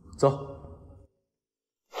走。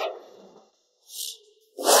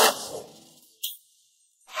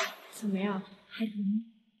怎么样？还疼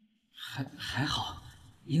吗？还好，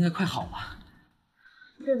应该快好了。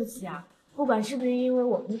对不起啊，不管是不是因为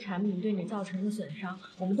我们的产品对你造成了损伤，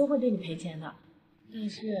我们都会对你赔钱的。但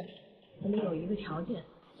是我们有一个条件，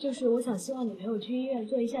就是我希望你陪我去医院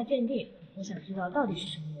做一下鉴定，我想知道到底是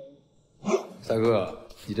什么原因。大哥，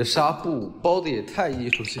你这纱布包的也太艺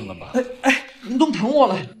术性了吧！你弄疼我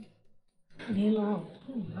了。林龙，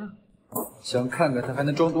干嘛？想看看他还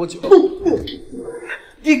能装多久？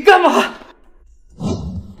你干嘛？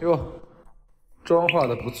哟，妆化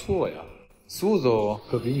的不错呀，苏总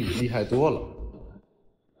可比你厉害多了。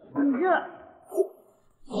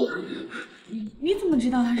你怎么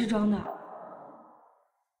知道他是装的？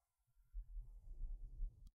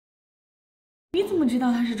你怎么知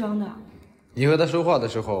道他是装的？你和他说话的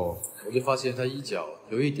时候，我就发现他衣角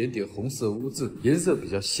有一点点红色污渍，颜色比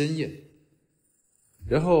较鲜艳。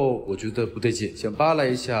然后我觉得不对劲，想扒拉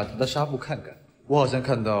一下他的纱布看看，我好像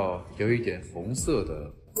看到有一点红色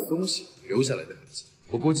的东西留下来的痕迹。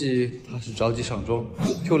我估计他是着急上妆，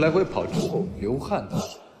就来回跑之后流汗的。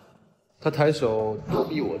他抬手躲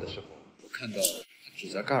避我的时候，我看到他指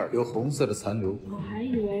甲盖有红色的残留。我还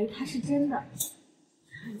以为他是真的，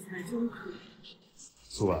看起来真可疑。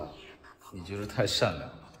苏婉，你就是太善良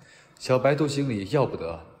了，小白兔心里要不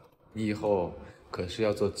得。你以后可是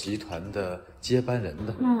要做集团的接班人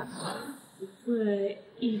的。那你会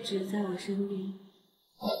一直在我身边？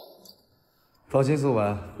放心，苏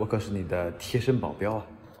婉，我可是你的贴身保镖啊。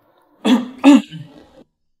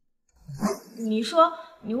你说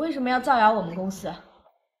你为什么要造谣我们公司？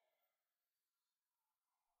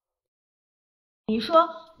你说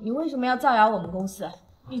你为什么要造谣我们公司？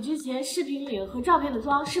你之前视频里和照片的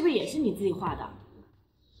妆是不是也是你自己画的？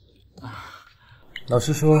老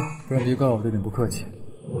实说，不然别怪我对你不客气。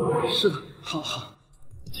是的，好。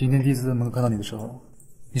今天第一次在门口看到你的时候，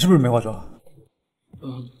你是不是没化妆？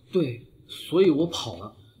对，所以我跑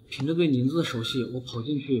了。凭着对您子的熟悉，我跑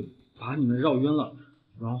进去把你们绕晕了，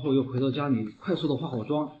然后又回到家里快速的化好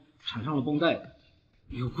妆，缠上了绷带，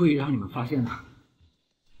有故意让你们发现的。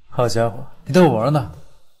好家伙，你逗我玩呢？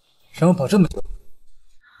让我跑这么久？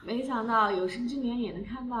没想到有生之年也能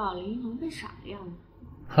看到林一龙被耍的样子。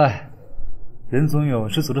嗨，人总有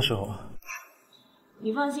知足的时候啊。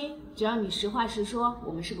你放心，只要你实话实说，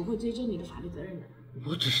我们是不会追究你的法律责任的。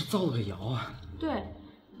我只是造了个谣啊。对，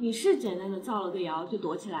你是简单的造了个谣就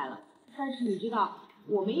躲起来了，但是你知道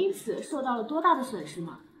我们因此受到了多大的损失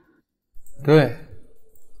吗？对，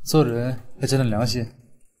做人要沾点良心。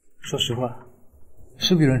说实话，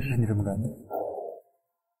是不是有人支持你这么干的？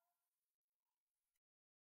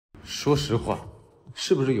说实话，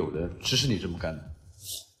是不是有人支持你这么干的？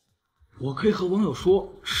我可以和网友说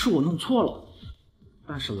是我弄错了，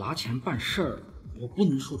但是拿钱办事儿，我不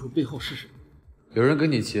能说出背后是谁。有人给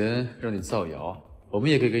你钱让你造谣，我们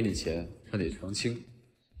也可以给你钱让你澄清。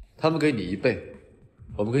他们给你1倍，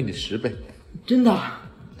我们给你10倍。真的？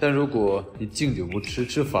但如果你敬酒不吃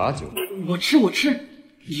吃罚酒，我吃。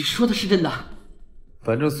你说的是真的？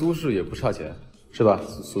反正苏氏也不差钱，是吧，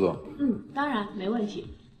苏总？当然没问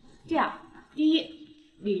题。这样，第一，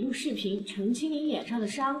你录视频澄清你脸上的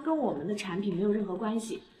伤跟我们的产品没有任何关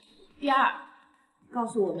系。第二，告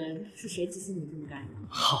诉我们是谁指使你这么干的。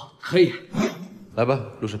好，可以。来吧，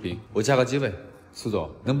录视频，我加个机位。苏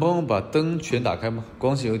总，能帮我把灯全打开吗？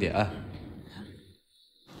光线有点暗。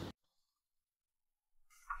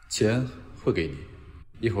钱会给你，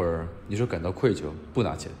一会儿你说感到愧疚不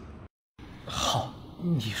拿钱。好，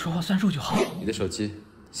你说话算数就好。你的手机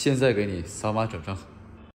现在给你扫码转账。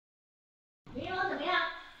林龙怎么样？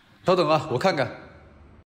稍等啊，我看看。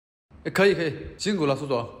可以，辛苦了，苏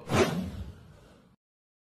总。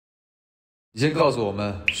你先告诉我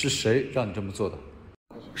们是谁让你这么做的？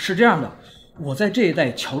是这样的，我在这一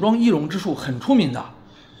带乔装易容之术很出名的。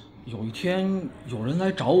有一天有人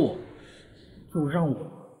来找我，就让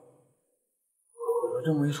我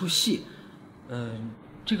这么一出戏。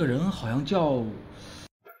这个人好像叫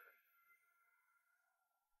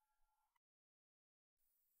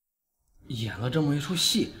演了这么一出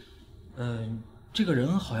戏。这个人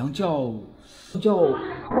好像叫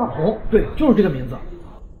大鹏，对，就是这个名字。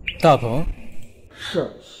大鹏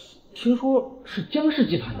是，听说是江氏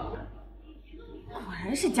集团的。果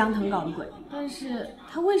然是江腾搞的鬼，但是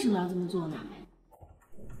他为什么要这么做呢？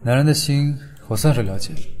男人的心我算是了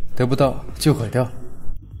解，得不到就毁掉。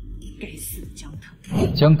该死的江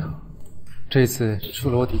腾！江腾，这次出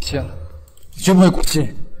了我底线了，绝不会过气。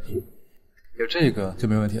有这个就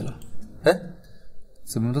没问题了。哎，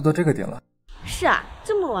怎么都到这个点了？是啊，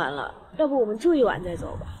这么晚了，要不我们住一晚再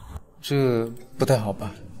走吧？这不太好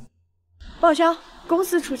吧？报销，公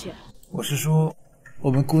司出钱。我是说，我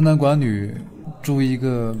们孤男寡女住一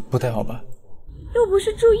个不太好吧？又不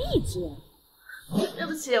是住一间。对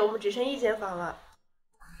不起，我们只剩1间房了。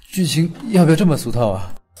剧情要不要这么俗套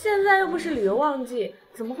啊？现在又不是旅游旺季，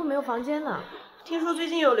怎么会没有房间呢？听说最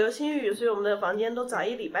近有流星雨，所以我们的房间都早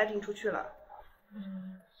1礼拜订出去了。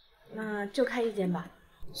那就开1间吧。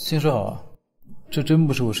先说好啊，这真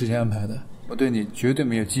不是我事先安排的，我对你绝对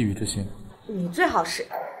没有觊觎之心。你最好是。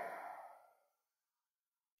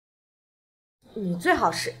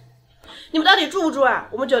你们到底住不住啊？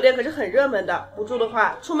我们酒店可是很热门的，不住的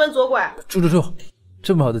话出门左拐。住，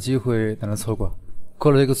这么好的机会哪能错过？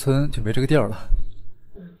过了这个村就没这个店了。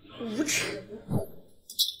无耻！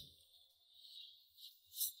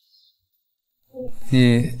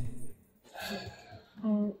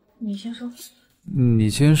你先说。你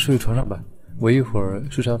先睡床上吧，我一会儿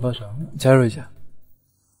睡沙发上加热一下。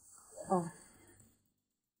哦。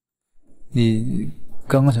你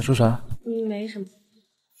刚刚想说啥？没什么，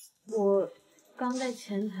我刚在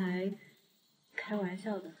前台开玩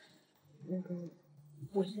笑的。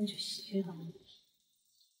我先去洗澡。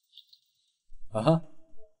啊哈。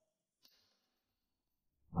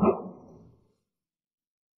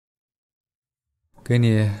给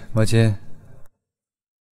你毛巾。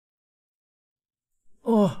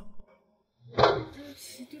哦。对不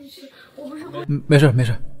起，我不是没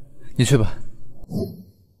事，你去吧。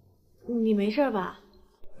你没事吧？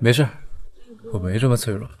没事，我没这么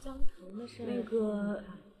脆弱。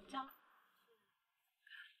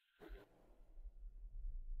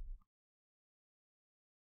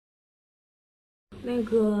那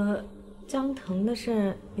个江腾的事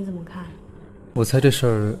儿你怎么看？我猜这事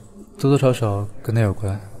儿多多少少跟他有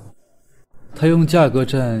关。他用价格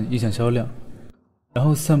战影响销量，然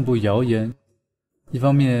后散布谣言，一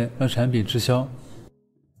方面让产品滞销，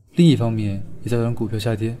另一方面也造成股票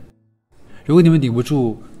下跌。如果你们顶不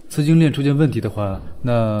住，资金链出现问题的话，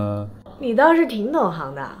那……你倒是挺懂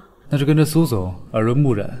行的。那就跟着苏总耳濡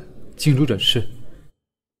目染，近朱转世。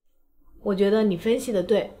我觉得你分析的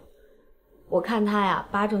对。我看他呀，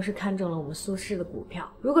八成是看中了我们苏氏的股票。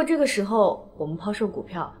如果这个时候我们抛售股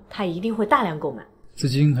票，他一定会大量购买。资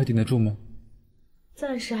金还顶得住吗？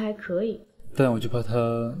暂时还可以，但我就怕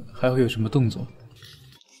他还会有什么动作。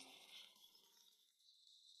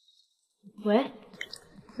喂，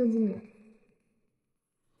孙经理。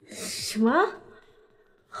什么？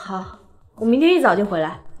好，我明天一早就回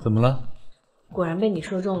来。怎么了？果然被你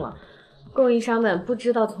说中了。供应商们不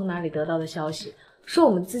知道从哪里得到的消息，说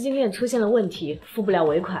我们资金链出现了问题，付不了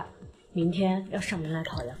尾款，明天要上门来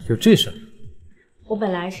讨要。有这事儿？我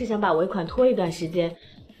本来是想把尾款拖一段时间，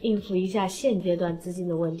应付一下现阶段资金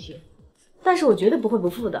的问题，但是我绝对不会不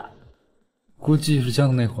付的。估计是江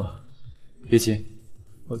的那货。别急，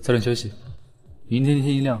我早点休息，明天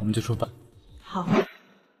天一亮我们就出发。好。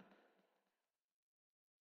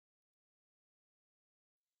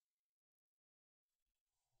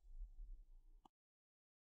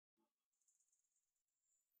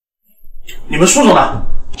你们苏总呢？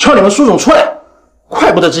叫你们苏总出来！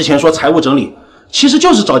怪不得之前说财务整理，其实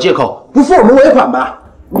就是找借口不付我们尾款吧？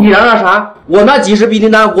你嚷嚷啥？我那几十笔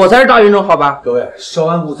订单，我才是大冤种，好吧？各位，稍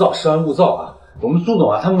安勿躁，稍安勿躁啊！我们苏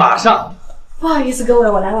总啊，他马上……不好意思，各位，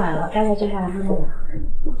我来晚了，刚才接下来是录。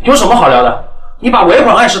有什么好聊的？你把尾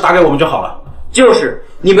款按时打给我们就好了。就是，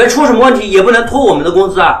你们出什么问题也不能拖我们的工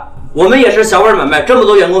资啊！我们也是小本买卖，这么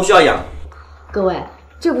多员工需要养。各位，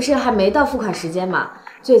这不是还没到付款时间吗？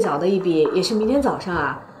最早的一笔也是明天早上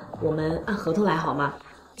啊，我们按合同来好吗？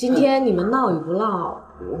今天你们闹与不闹，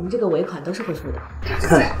我们这个尾款都是会付的。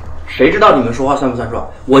谁知道你们说话算不算数？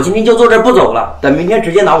我今天就坐这儿不走了，等明天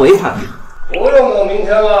直接拿尾款。不用等明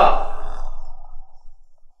天了。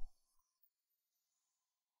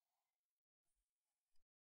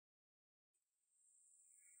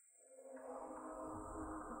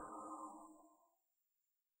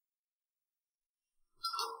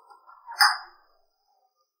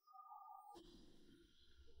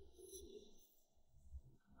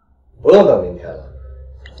不用等明天了，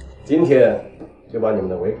今天就把你们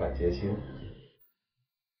的尾款结清。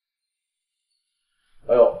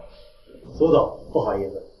苏总，不好意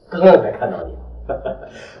思，刚刚才看到你。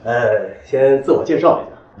先自我介绍一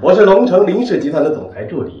下，我是龙城林氏集团的总裁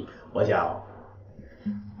助理，我叫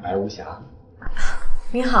白无暇。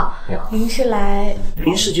你好，你好，您是来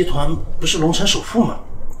林氏集团不是龙城首富吗？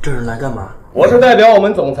这人来干嘛？我是代表我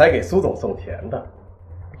们总裁给苏总送钱的。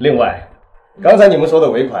另外，刚才你们说的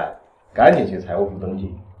尾款，赶紧去财务部登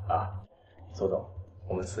记啊。苏总，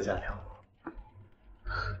我们私下聊。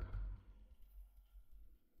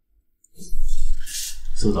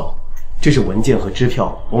苏总，这是文件和支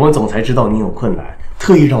票，我们总裁知道您有困难，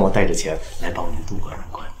特意让我带着钱来帮您渡过难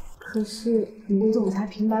关。可是你们总裁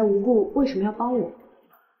平白无故为什么要帮我？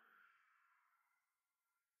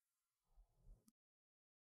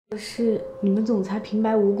可是你们总裁平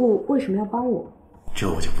白无故为什么要帮我？这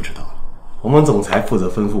我就不知道了。我们总裁负责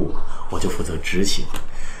吩咐我，我就负责执行。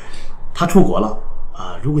他出国了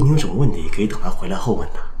如果您有什么问题，可以等他回来后问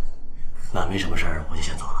他。那没什么事儿，我就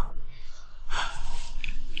先走了。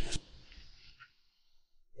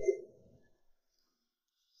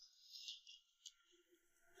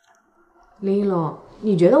林一龙，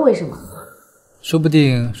你觉得为什么？说不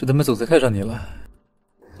定是他们总裁看上你了。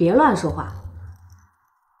别乱说话。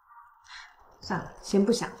算了，先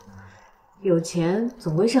不想。有钱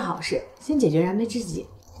总归是好事，先解决燃眉之急。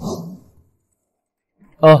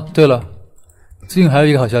哦，对了，最近还有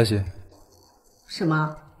一个好消息。什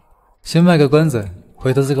么？先卖个关子，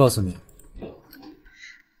回头再告诉你。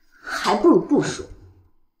还不如不说。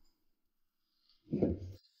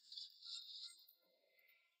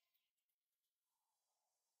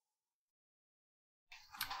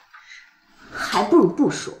还不如不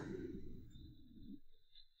说。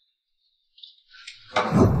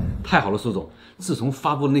太好了，苏总！自从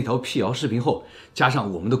发布了那条辟谣视频后，加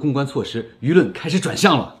上我们的公关措施，舆论开始转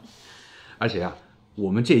向了。而且我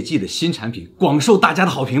们这一季的新产品广受大家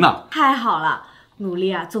的好评呢。太好了，努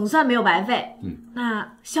力总算没有白费。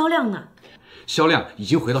那销量呢？销量已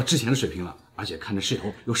经回到之前的水平了，而且看着势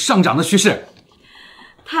头有上涨的趋势。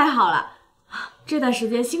太好了，这段时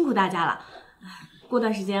间辛苦大家了。过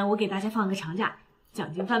段时间我给大家放个长假，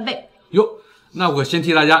奖金翻倍。哟，那我先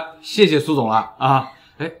替大家谢谢苏总了啊！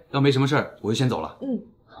要没什么事儿，我就先走了。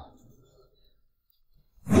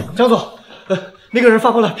张总，那个人发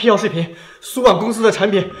布了辟谣视频，苏婉公司的产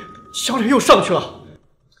品销量又上去了。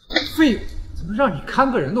废物，怎么让你看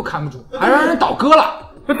个人都看不住，还让人倒戈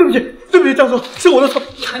了？对不起，对不起，张总，是我的错。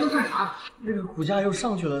你还能干啥？那个股价又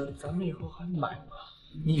上去了，咱们以后还买吗？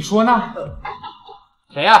你说呢？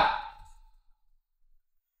谁呀？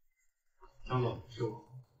江总，是我。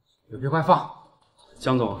有别快放。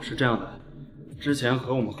江总，是这样的，之前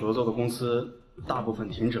和我们合作的公司大部分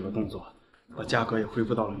停止了动作，把价格也恢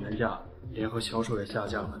复到了原价，联合销售也下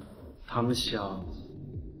降了。他们想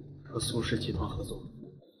和苏氏集团合作。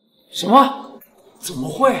什么？怎么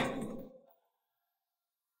会？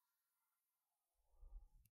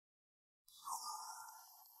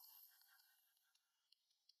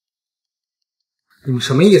你们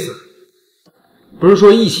什么意思？不是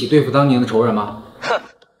说一起对付当年的仇人吗？哼，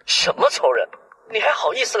什么仇人？你还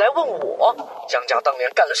好意思来问我？江家当年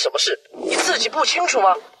干了什么事，你自己不清楚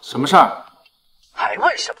吗？什么事儿？还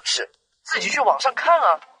问什么事？自己去网上看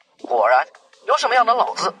啊！果然，有什么样的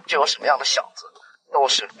老子，就有什么样的小子，都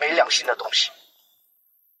是没良心的东西。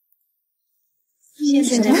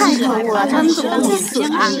现在太可恶了，他们怎么不死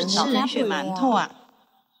啊？小血馒头啊！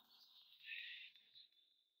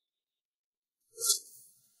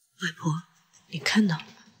外婆，你看到了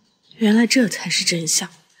吗？原来这才是真相。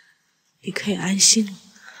你可以安心了，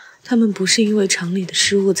他们不是因为厂里的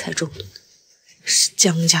失误才中毒的，是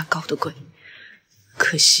江家搞的鬼。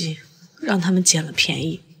可惜让他们捡了便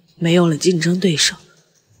宜，没有了竞争对手，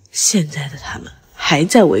现在的他们还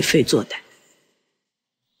在为非作歹。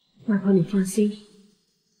外婆，你放心，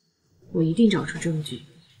我一定找出证据，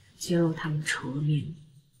揭露他们丑恶面目，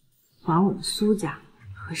还我们苏家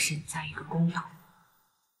和沈家一个公道。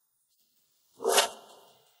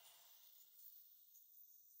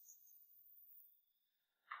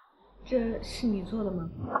这是你做的吗？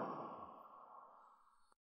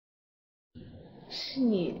是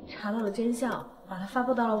你查到了真相，把它发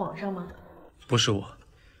布到了网上吗？不是我，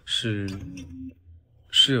是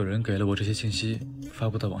有人给了我这些信息，发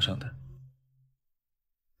布到网上的。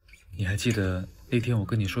你还记得那天我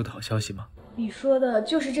跟你说的好消息吗？你说的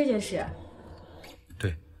就是这件事。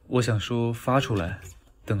对，我想说发出来，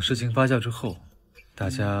等事情发酵之后，大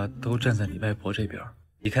家都站在你外婆这边，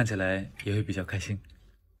你看起来也会比较开心。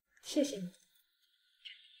谢谢你。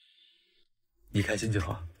你开心就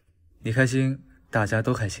好，你开心，大家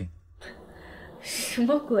都开心。什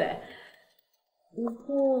么鬼？不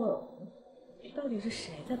过，到底是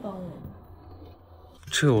谁在帮我？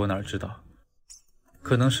这我哪知道？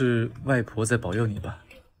可能是外婆在保佑你吧，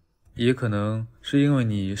也可能是因为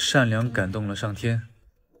你善良感动了上天，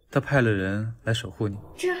他派了人来守护你。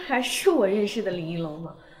这还是我认识的林一龙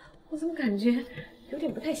吗？我怎么感觉有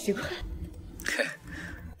点不太习惯？嘿，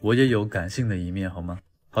我也有感性的一面，好吗？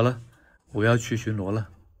好了，我要去巡逻了。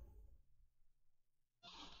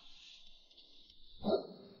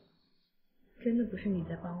真的不是你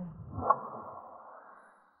在帮我。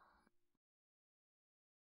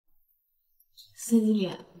孙经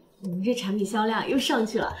理，我们这产品销量又上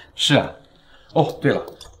去了。是啊。哦，对了，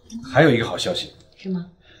还有一个好消息。是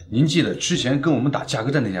吗？您记得之前跟我们打价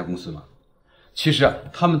格战那家公司吗？其实啊，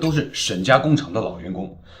他们都是沈家工厂的老员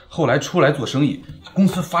工，后来出来做生意，公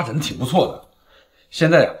司发展的挺不错的。现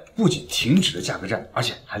在啊，不仅停止了价格战，而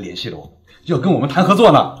且还联系了我，要跟我们谈合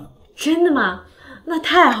作呢。真的吗？那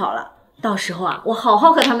太好了，到时候啊，我好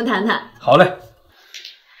好和他们谈谈。好嘞。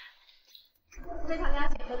非常邀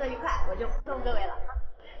请，合作愉快，我就不送各位了。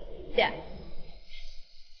谢谢。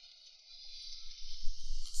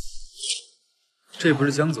这不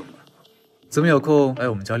是江总吗？怎么有空来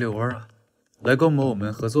我们家遛弯啊？来观摩我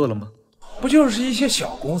们合作了吗？不就是一些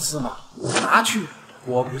小公司吗？拿去，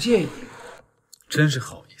我不介意。真是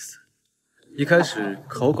好意思，一开始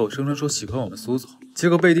口口声声说喜欢我们苏总，结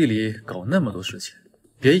果背地里搞那么多事情，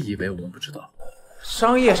别以为我们不知道。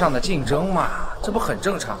商业上的竞争嘛，这不很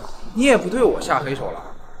正常？你也不对我下黑手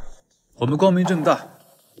了。我们光明正大，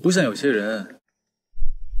不像有些人。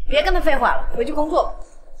别跟他废话了，回去工作吧。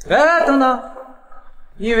哎，等等，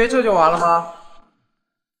你以为这就完了吗？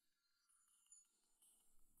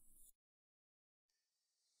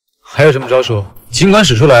还有什么招数，尽管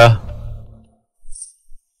使出来啊！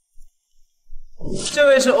这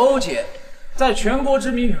位是欧姐，在全国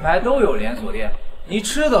知名品牌都有连锁店，你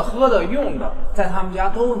吃的、喝的、用的，在他们家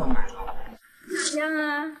都能买到。香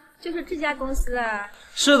啊，就是这家公司啊。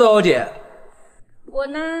是的，欧姐。我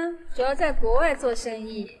呢，主要在国外做生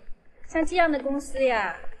意，像这样的公司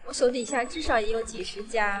呀，我手底下至少也有几十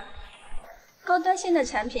家。高端线的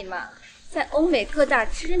产品嘛，在欧美各大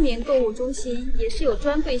知名购物中心也是有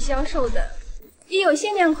专柜销售的，一有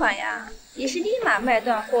限量款呀，也是立马卖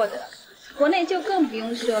断货的。国内就更不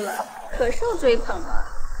用说了，可受追捧了。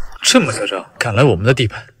这么嚣张，敢来我们的地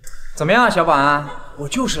盘？怎么样，小保安？我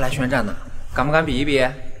就是来宣战的，敢不敢比一比？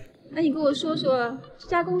那你跟我说说，这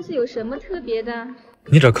家公司有什么特别的？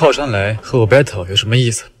你找靠山来和我 battle 有什么意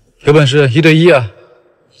思？有本事1对1啊！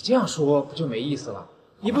你这样说不就没意思了？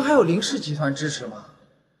你不还有林氏集团支持吗？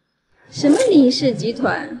什么林氏集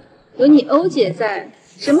团？有你欧姐在，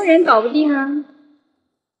什么人搞不定啊？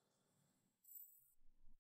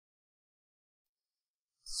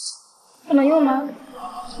不能用吗？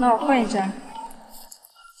那我换一张。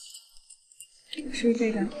是这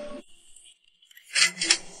个。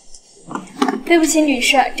对不起，女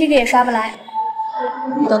士，这个也刷不来。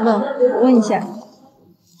等等，我问一下。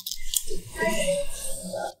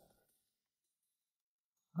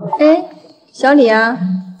哎，小李啊，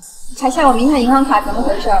查下我名下银行卡怎么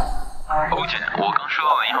回事？欧姐，我刚收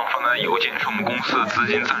到银行发来的邮件，说我们公司的资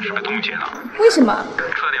金暂时被冻结了。为什么？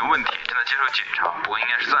出了点问题，正在接受检查，不过应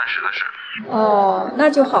该是暂时的事。哦，那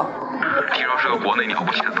就好。听说是个国内了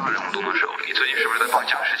不起的大人物动的手，你最近是不是在帮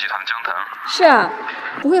蒋氏集团的江腾？是啊，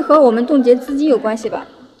不会和我们冻结资金有关系吧？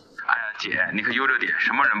哎呀，姐，你可悠着点，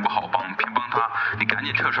什么人不好帮，偏帮他，你赶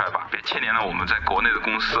紧撤出来吧，别牵连了我们在国内的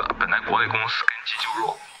公司。本来国内公司根基就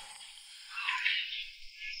弱。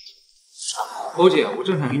欧姐，我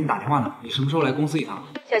正想给你打电话呢，你什么时候来公司一趟？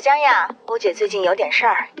小江呀，欧姐最近有点事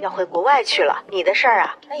儿，要回国外去了。你的事儿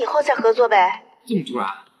啊，那以后再合作呗。这么突然？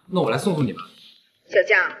那我来送你吧。小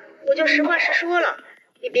江，我就实话实说了，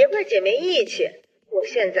你别怪姐没义气。我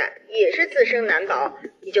现在也是自身难保，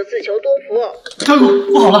你就自求多福。大哥，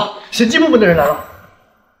不好了，审计部门的人来了。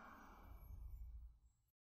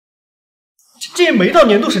这也没到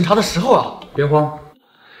年度审查的时候啊。别慌，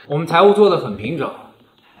我们财务做得很平整，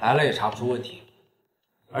来了也查不出问题。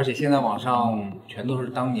而且现在网上全都是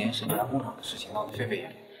当年沈家工厂的事情，闹得沸沸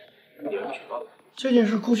扬扬，有人举报。这件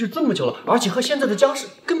事过去这么久了，而且和现在的江氏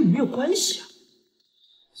根本没有关系啊。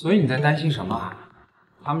所以你在担心什么？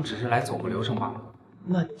他们只是来走个流程罢了。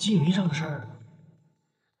那经营上的事儿，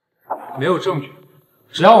没有证据，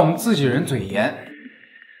只要我们自己人嘴严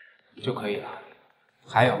就可以了。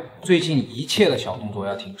还有，最近一切的小动作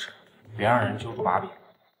要停止，别让人揪住把柄。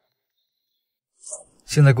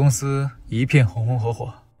现在公司一片红红火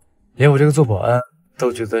火，连我这个做保安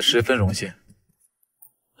都觉得十分荣幸。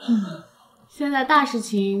现在大事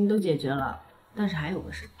情都解决了，但是还有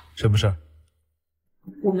个事。什么事儿？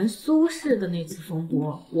我们苏氏的那次风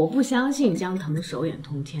波，我不相信江腾手眼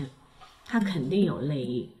通天，他肯定有内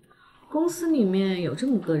应。公司里面有这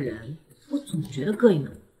么个人，我总觉得膈应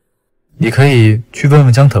人。你可以去问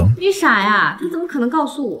问江腾，你傻呀？他怎么可能告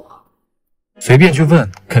诉我？随便去问，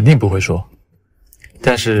肯定不会说。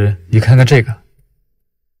但是你看看这个，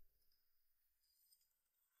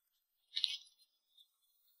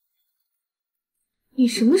你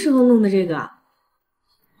什么时候弄的这个？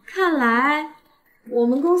看来我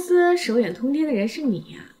们公司手眼通天的人是你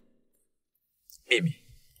呀。秘密。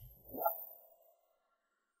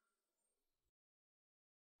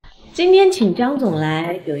今天请张总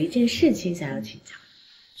来，有一件事情想要请教。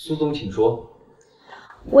苏总，请说。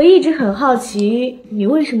我一直很好奇，你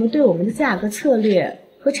为什么对我们的价格策略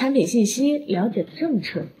和产品信息了解的这么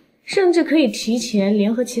彻底，甚至可以提前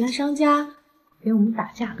联合其他商家给我们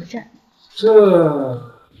打价格战？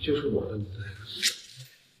这就是我的舞台。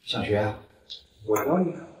小学，我教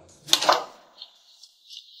你。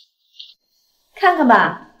看看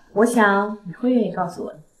吧，我想你会愿意告诉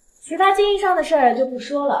我的。其他经营上的事儿就不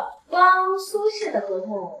说了，光苏氏的合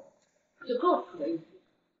同就够可以。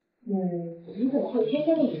你怎么会天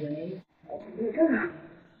真的以为没有这么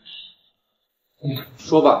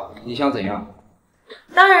说吧，你想怎样？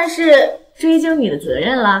当然是追究你的责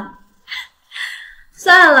任了。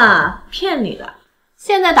算了，骗你的。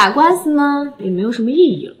现在打官司呢，也没有什么意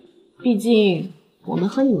义了。毕竟我们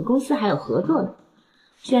和你们公司还有合作呢。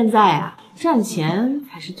现在啊，赚钱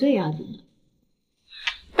才是最要紧的。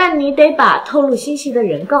但你得把透露信息的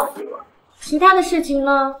人告诉我，其他的事情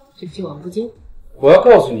呢，就既往不咎。我要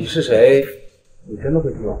告诉你是谁，你真的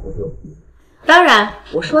会既往不咎？当然，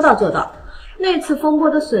我说到做到。那次风波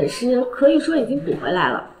的损失可以说已经补回来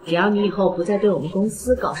了，只要你以后不再对我们公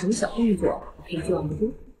司搞什么小动作，我可以既往不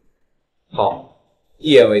咎。好，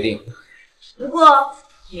一言为定。不过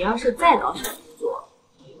你要是再搞小动作，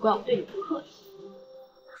也怪我对你不客气。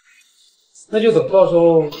那就等到时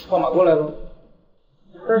候放马过来喽。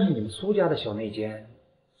但是你们苏家的小内奸，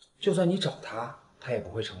就算你找他，他也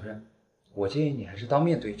不会承认。我建议你还是当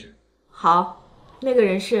面对质。好，那个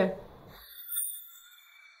人是？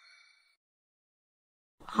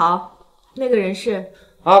好，那个人是？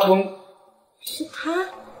阿峰。是他？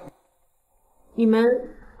你们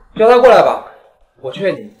叫他过来吧，我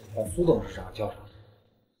劝你把苏董事长叫上。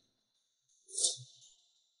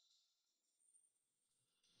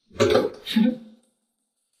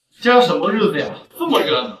今儿什么日子呀？这么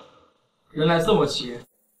热闹，人来这么齐，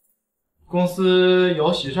公司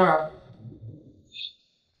有喜事儿？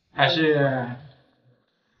还是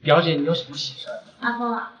表姐你有什么喜事儿？阿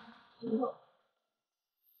峰啊，听说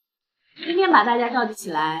今天把大家召集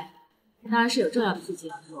起来，当然是有重要的事情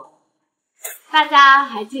要做。大家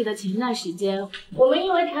还记得前段时间我们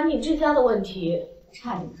因为产品滞销的问题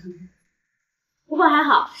差点出事，不过还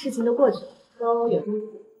好，事情都过去了，都有终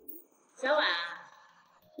止。小婉，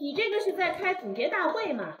你这个是在开总结大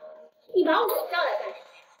会吗？你把我叫来干什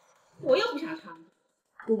么呀？我又不想唱。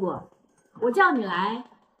姑姑，我叫你来，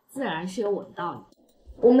自然是有我的道理。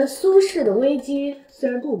我们苏氏的危机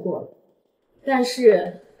虽然度过了，但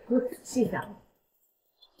是我仔细想，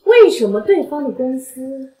为什么对方的公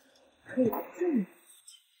司可以这么？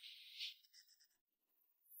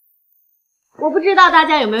我不知道大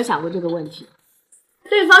家有没有想过这个问题。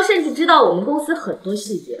对方甚至知道我们公司很多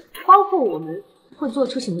细节，包括我们会做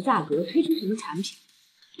出什么价格，推出什么产品，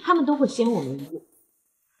他们都会先我们一步。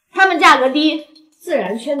他们价格低，自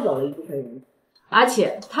然圈走了一部分人，而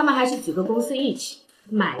且他们还是几个公司一起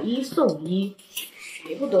买一送一，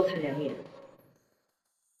谁不多看两眼？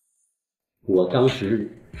我当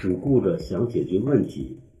时只顾着想解决问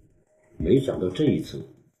题，没想到这一层。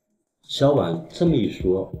小婉这么一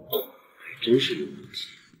说，还真是有问题。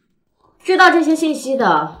知道这些信息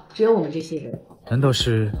的只有我们这些人。难道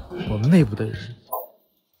是我们内部的人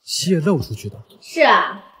泄露出去的？是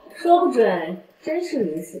啊，说不准真是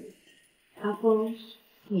如此。阿峰，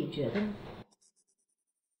你觉得呢？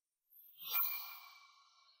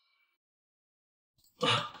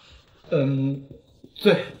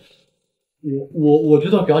对，我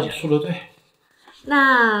觉得表姐说的对。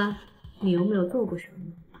那你有没有做过什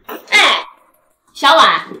么？哎，小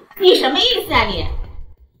婉，你什么意思啊你？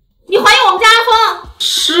你怀疑我们家阿峰？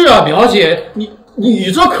是啊，表姐，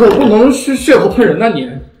你这可不能是血口喷人呐你。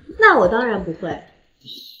那我当然不会，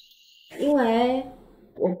因为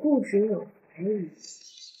我不只有怀疑，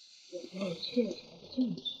也没有确凿的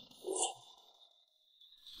证据。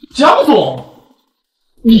江总，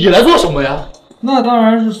你来做什么呀？那当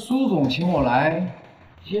然是苏总请我来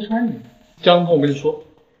揭穿你。江总，我跟你说，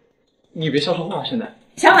你别瞎说话。现在，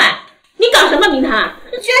小婉，你搞什么名堂？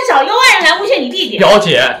你居然找另外人来诬陷你弟弟！表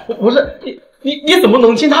姐，不是你怎么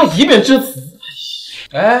能听他一面之词？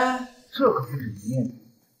哎，这可不是一面。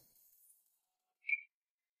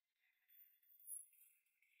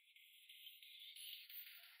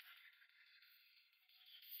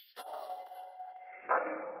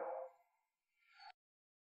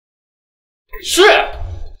是，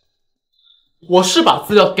我是把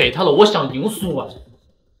资料给他了，我想赢苏婉，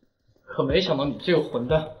可没想到你这个混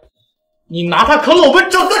蛋，你拿他坑了我们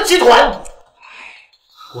整个集团。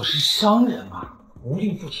我是商人嘛，无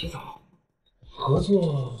利不起早，合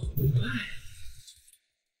作无碍。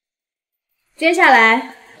接下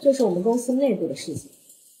来就是我们公司内部的事情。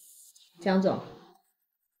江总，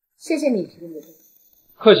谢谢你提供的。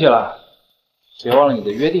客气了，别忘了你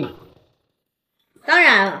的约定。当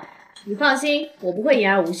然了，你放心，我不会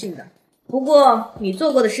言而无信的。不过你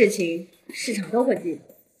做过的事情，市场都会记得。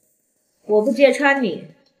我不揭穿你，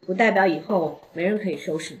不代表以后没人可以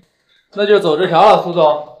收拾你。那就走这条了，苏总。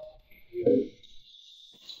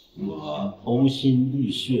我呕心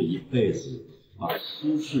沥血一辈子，把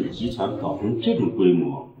苏氏集团搞成这种规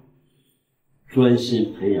模，专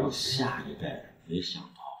心培养下一代，没想到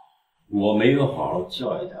我没有好好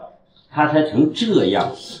教育他，他才成这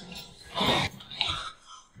样。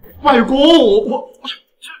外公，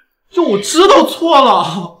我知道错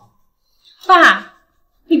了。爸，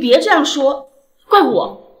你别这样说，怪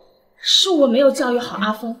我，是我没有教育好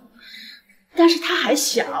阿峰，但是他还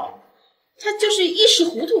小，他就是一时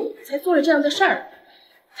糊涂才做了这样的事儿。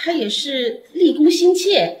他也是立功心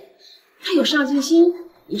切，他有上进心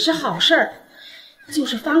也是好事儿，就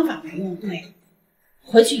是方法没用对。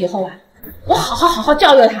回去以后啊，我好好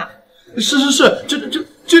教育他。是，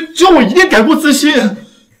这我一定改过自新。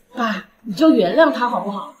爸，你就原谅他好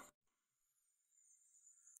不好？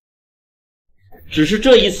只是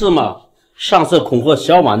这一次嘛，上次恐吓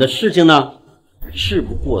小婉的事情呢，事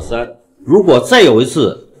不过三。如果再有一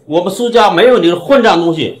次，我们苏家没有你的混账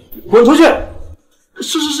东西，滚出去！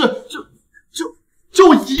是，就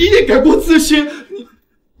我一定改过自新，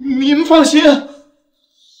你们放心。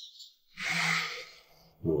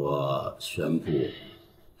我宣布，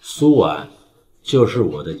苏婉就是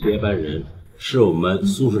我的接班人，是我们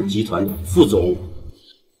苏氏集团的副总。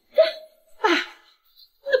爸，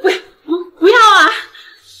那不要啊！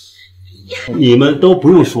你们都不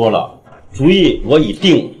用说了，主意我已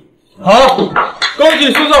定。好，恭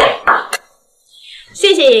喜苏总。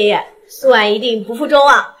谢谢爷爷，苏婉一定不负众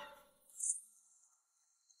望。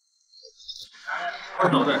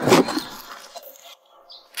换脑袋。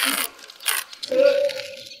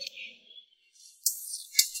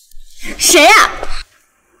谁呀？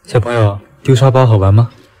小朋友，丢沙包好玩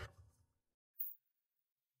吗？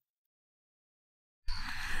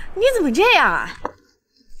你怎么这样啊？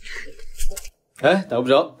哎，打不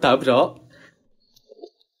着。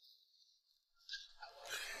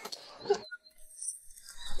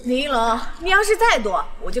林一龙，你要是再躲，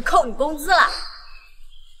我就扣你工资了。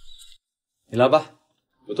你来吧，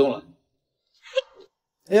不动了。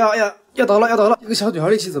哎呀，要倒了！一个小女孩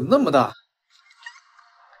力气怎么那么大？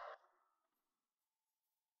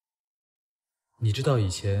你知道以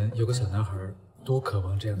前有个小男孩多渴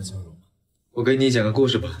望这样的笑容吗？我给你讲个故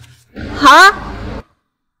事吧。好啊。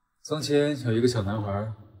从前有一个小男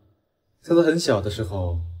孩，在他很小的时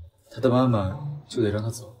候，他的妈妈就得让他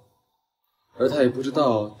走，而他也不知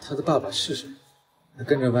道他的爸爸是谁。他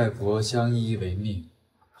跟着外婆相依为命，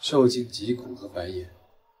受尽疾苦和白眼。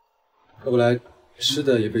后来吃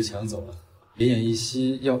的也被抢走了，奄奄一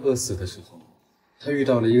息要饿死的时候，他遇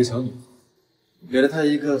到了一个小女孩，给了他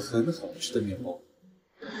一个很好吃的面包，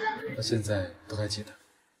到现在都还记得，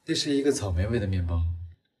那是一个草莓味的面包，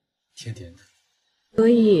甜甜的。所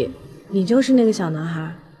以你就是那个小男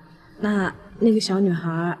孩，那个小女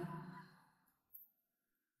孩，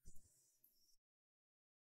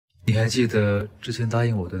你还记得之前答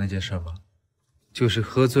应我的那件事吗？就是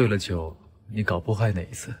喝醉了酒，你搞破坏那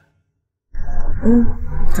一次。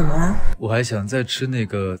怎么了？我还想再吃那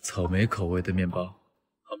个草莓口味的面包，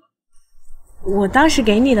好吗？我当时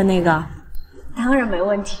给你的那个，当然没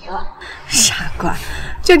问题了。傻瓜，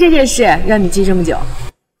就这件事让你记这么久。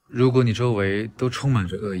如果你周围都充满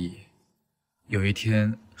着恶意，有一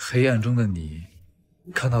天黑暗中的你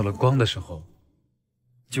看到了光的时候，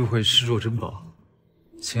就会视若珍宝，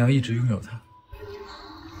想要一直拥有它。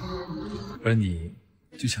而你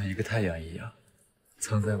就像一个太阳一样，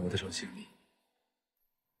藏在我的手心里，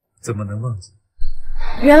怎么能忘记？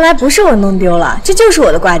原来不是我弄丢了，这就是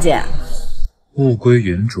我的挂件。物归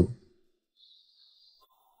原主。怎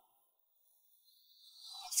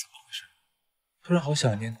么回事？突然好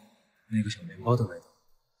想念那个小面包的味道。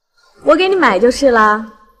我给你买就是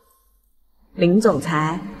啦。林总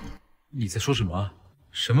裁，你在说什么啊？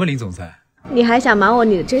什么林总裁？你还想瞒我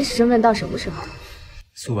你的真实身份到什么时候？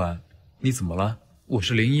苏婉，你怎么了？我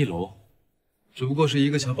是林一楼，只不过是一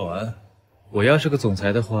个小保安。我要是个总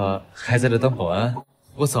裁的话，还在这当保安，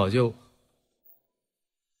我早就……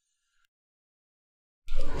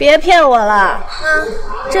别骗我了，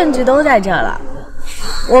证据都在这儿了。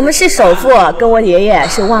我们是首富，跟我爷爷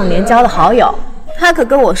是忘年交的好友，他可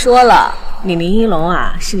跟我说了，你林一龙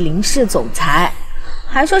啊是林氏总裁，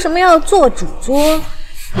还说什么要做主桌，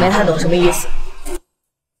没太懂什么意思。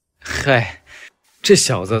嗨，这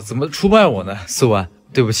小子怎么出卖我呢？苏婉，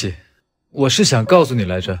对不起，我是想告诉你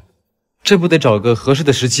来着，这不得找个合适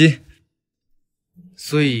的时机。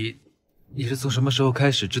所以，你是从什么时候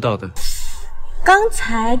开始知道的？刚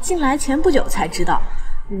才进来前不久才知道，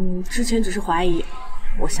之前只是怀疑。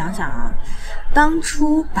我想想啊，当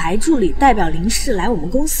初白助理代表林氏来我们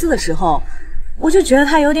公司的时候，我就觉得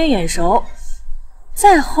他有点眼熟。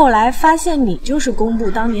再后来发现你就是公布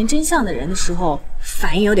当年真相的人的时候，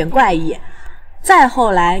反应有点怪异。再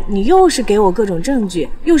后来你又是给我各种证据，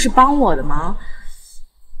又是帮我的忙，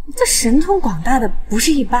这神通广大的不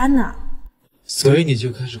是一般呢。所以你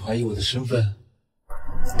就开始怀疑我的身份？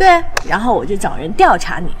对，然后我就找人调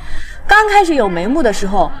查你。刚开始有眉目的时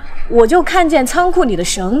候，我就看见仓库里的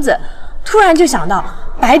绳子，突然就想到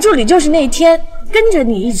白助理就是那天跟着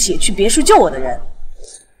你一起去别墅救我的人。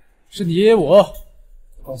是你我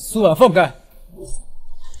把苏婉放开。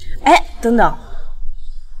哎，等等，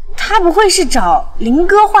他不会是找林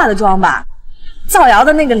哥化的妆吧？造谣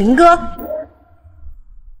的那个林哥。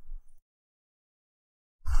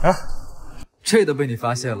啊，这都被你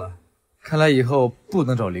发现了，看来以后不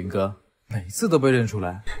能找林哥，每次都被认出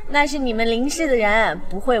来。那是你们林氏的人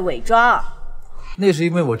不会伪装。那是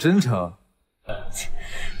因为我真诚。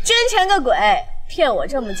真诚个鬼！骗我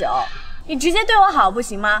这么久，你直接对我好不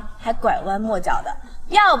行吗？还拐弯抹角的。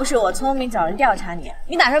要不是我聪明找人调查你，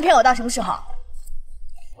你打算骗我到什么时候？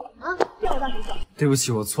啊，骗我到什么时候？对不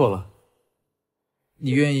起，我错了。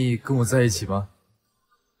你愿意跟我在一起吗？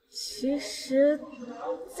其实，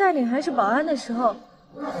在你还是保安的时候，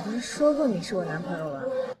我不是说过你是我男朋友吗？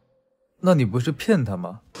那你不是骗他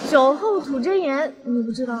吗？酒后吐真言，你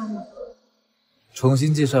不知道吗？重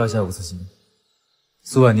新介绍一下吴思欣。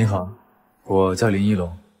苏婉你好，我叫林一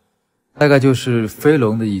龙，大概就是飞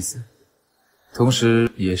龙的意思，同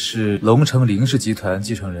时也是龙城林氏集团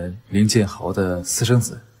继承人林建豪的私生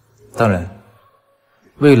子，当然，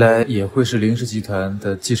未来也会是林氏集团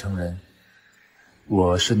的继承人。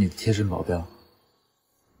我是你的贴身保镖，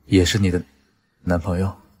也是你的男朋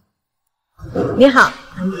友。你好，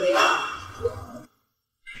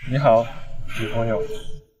你好，女朋友。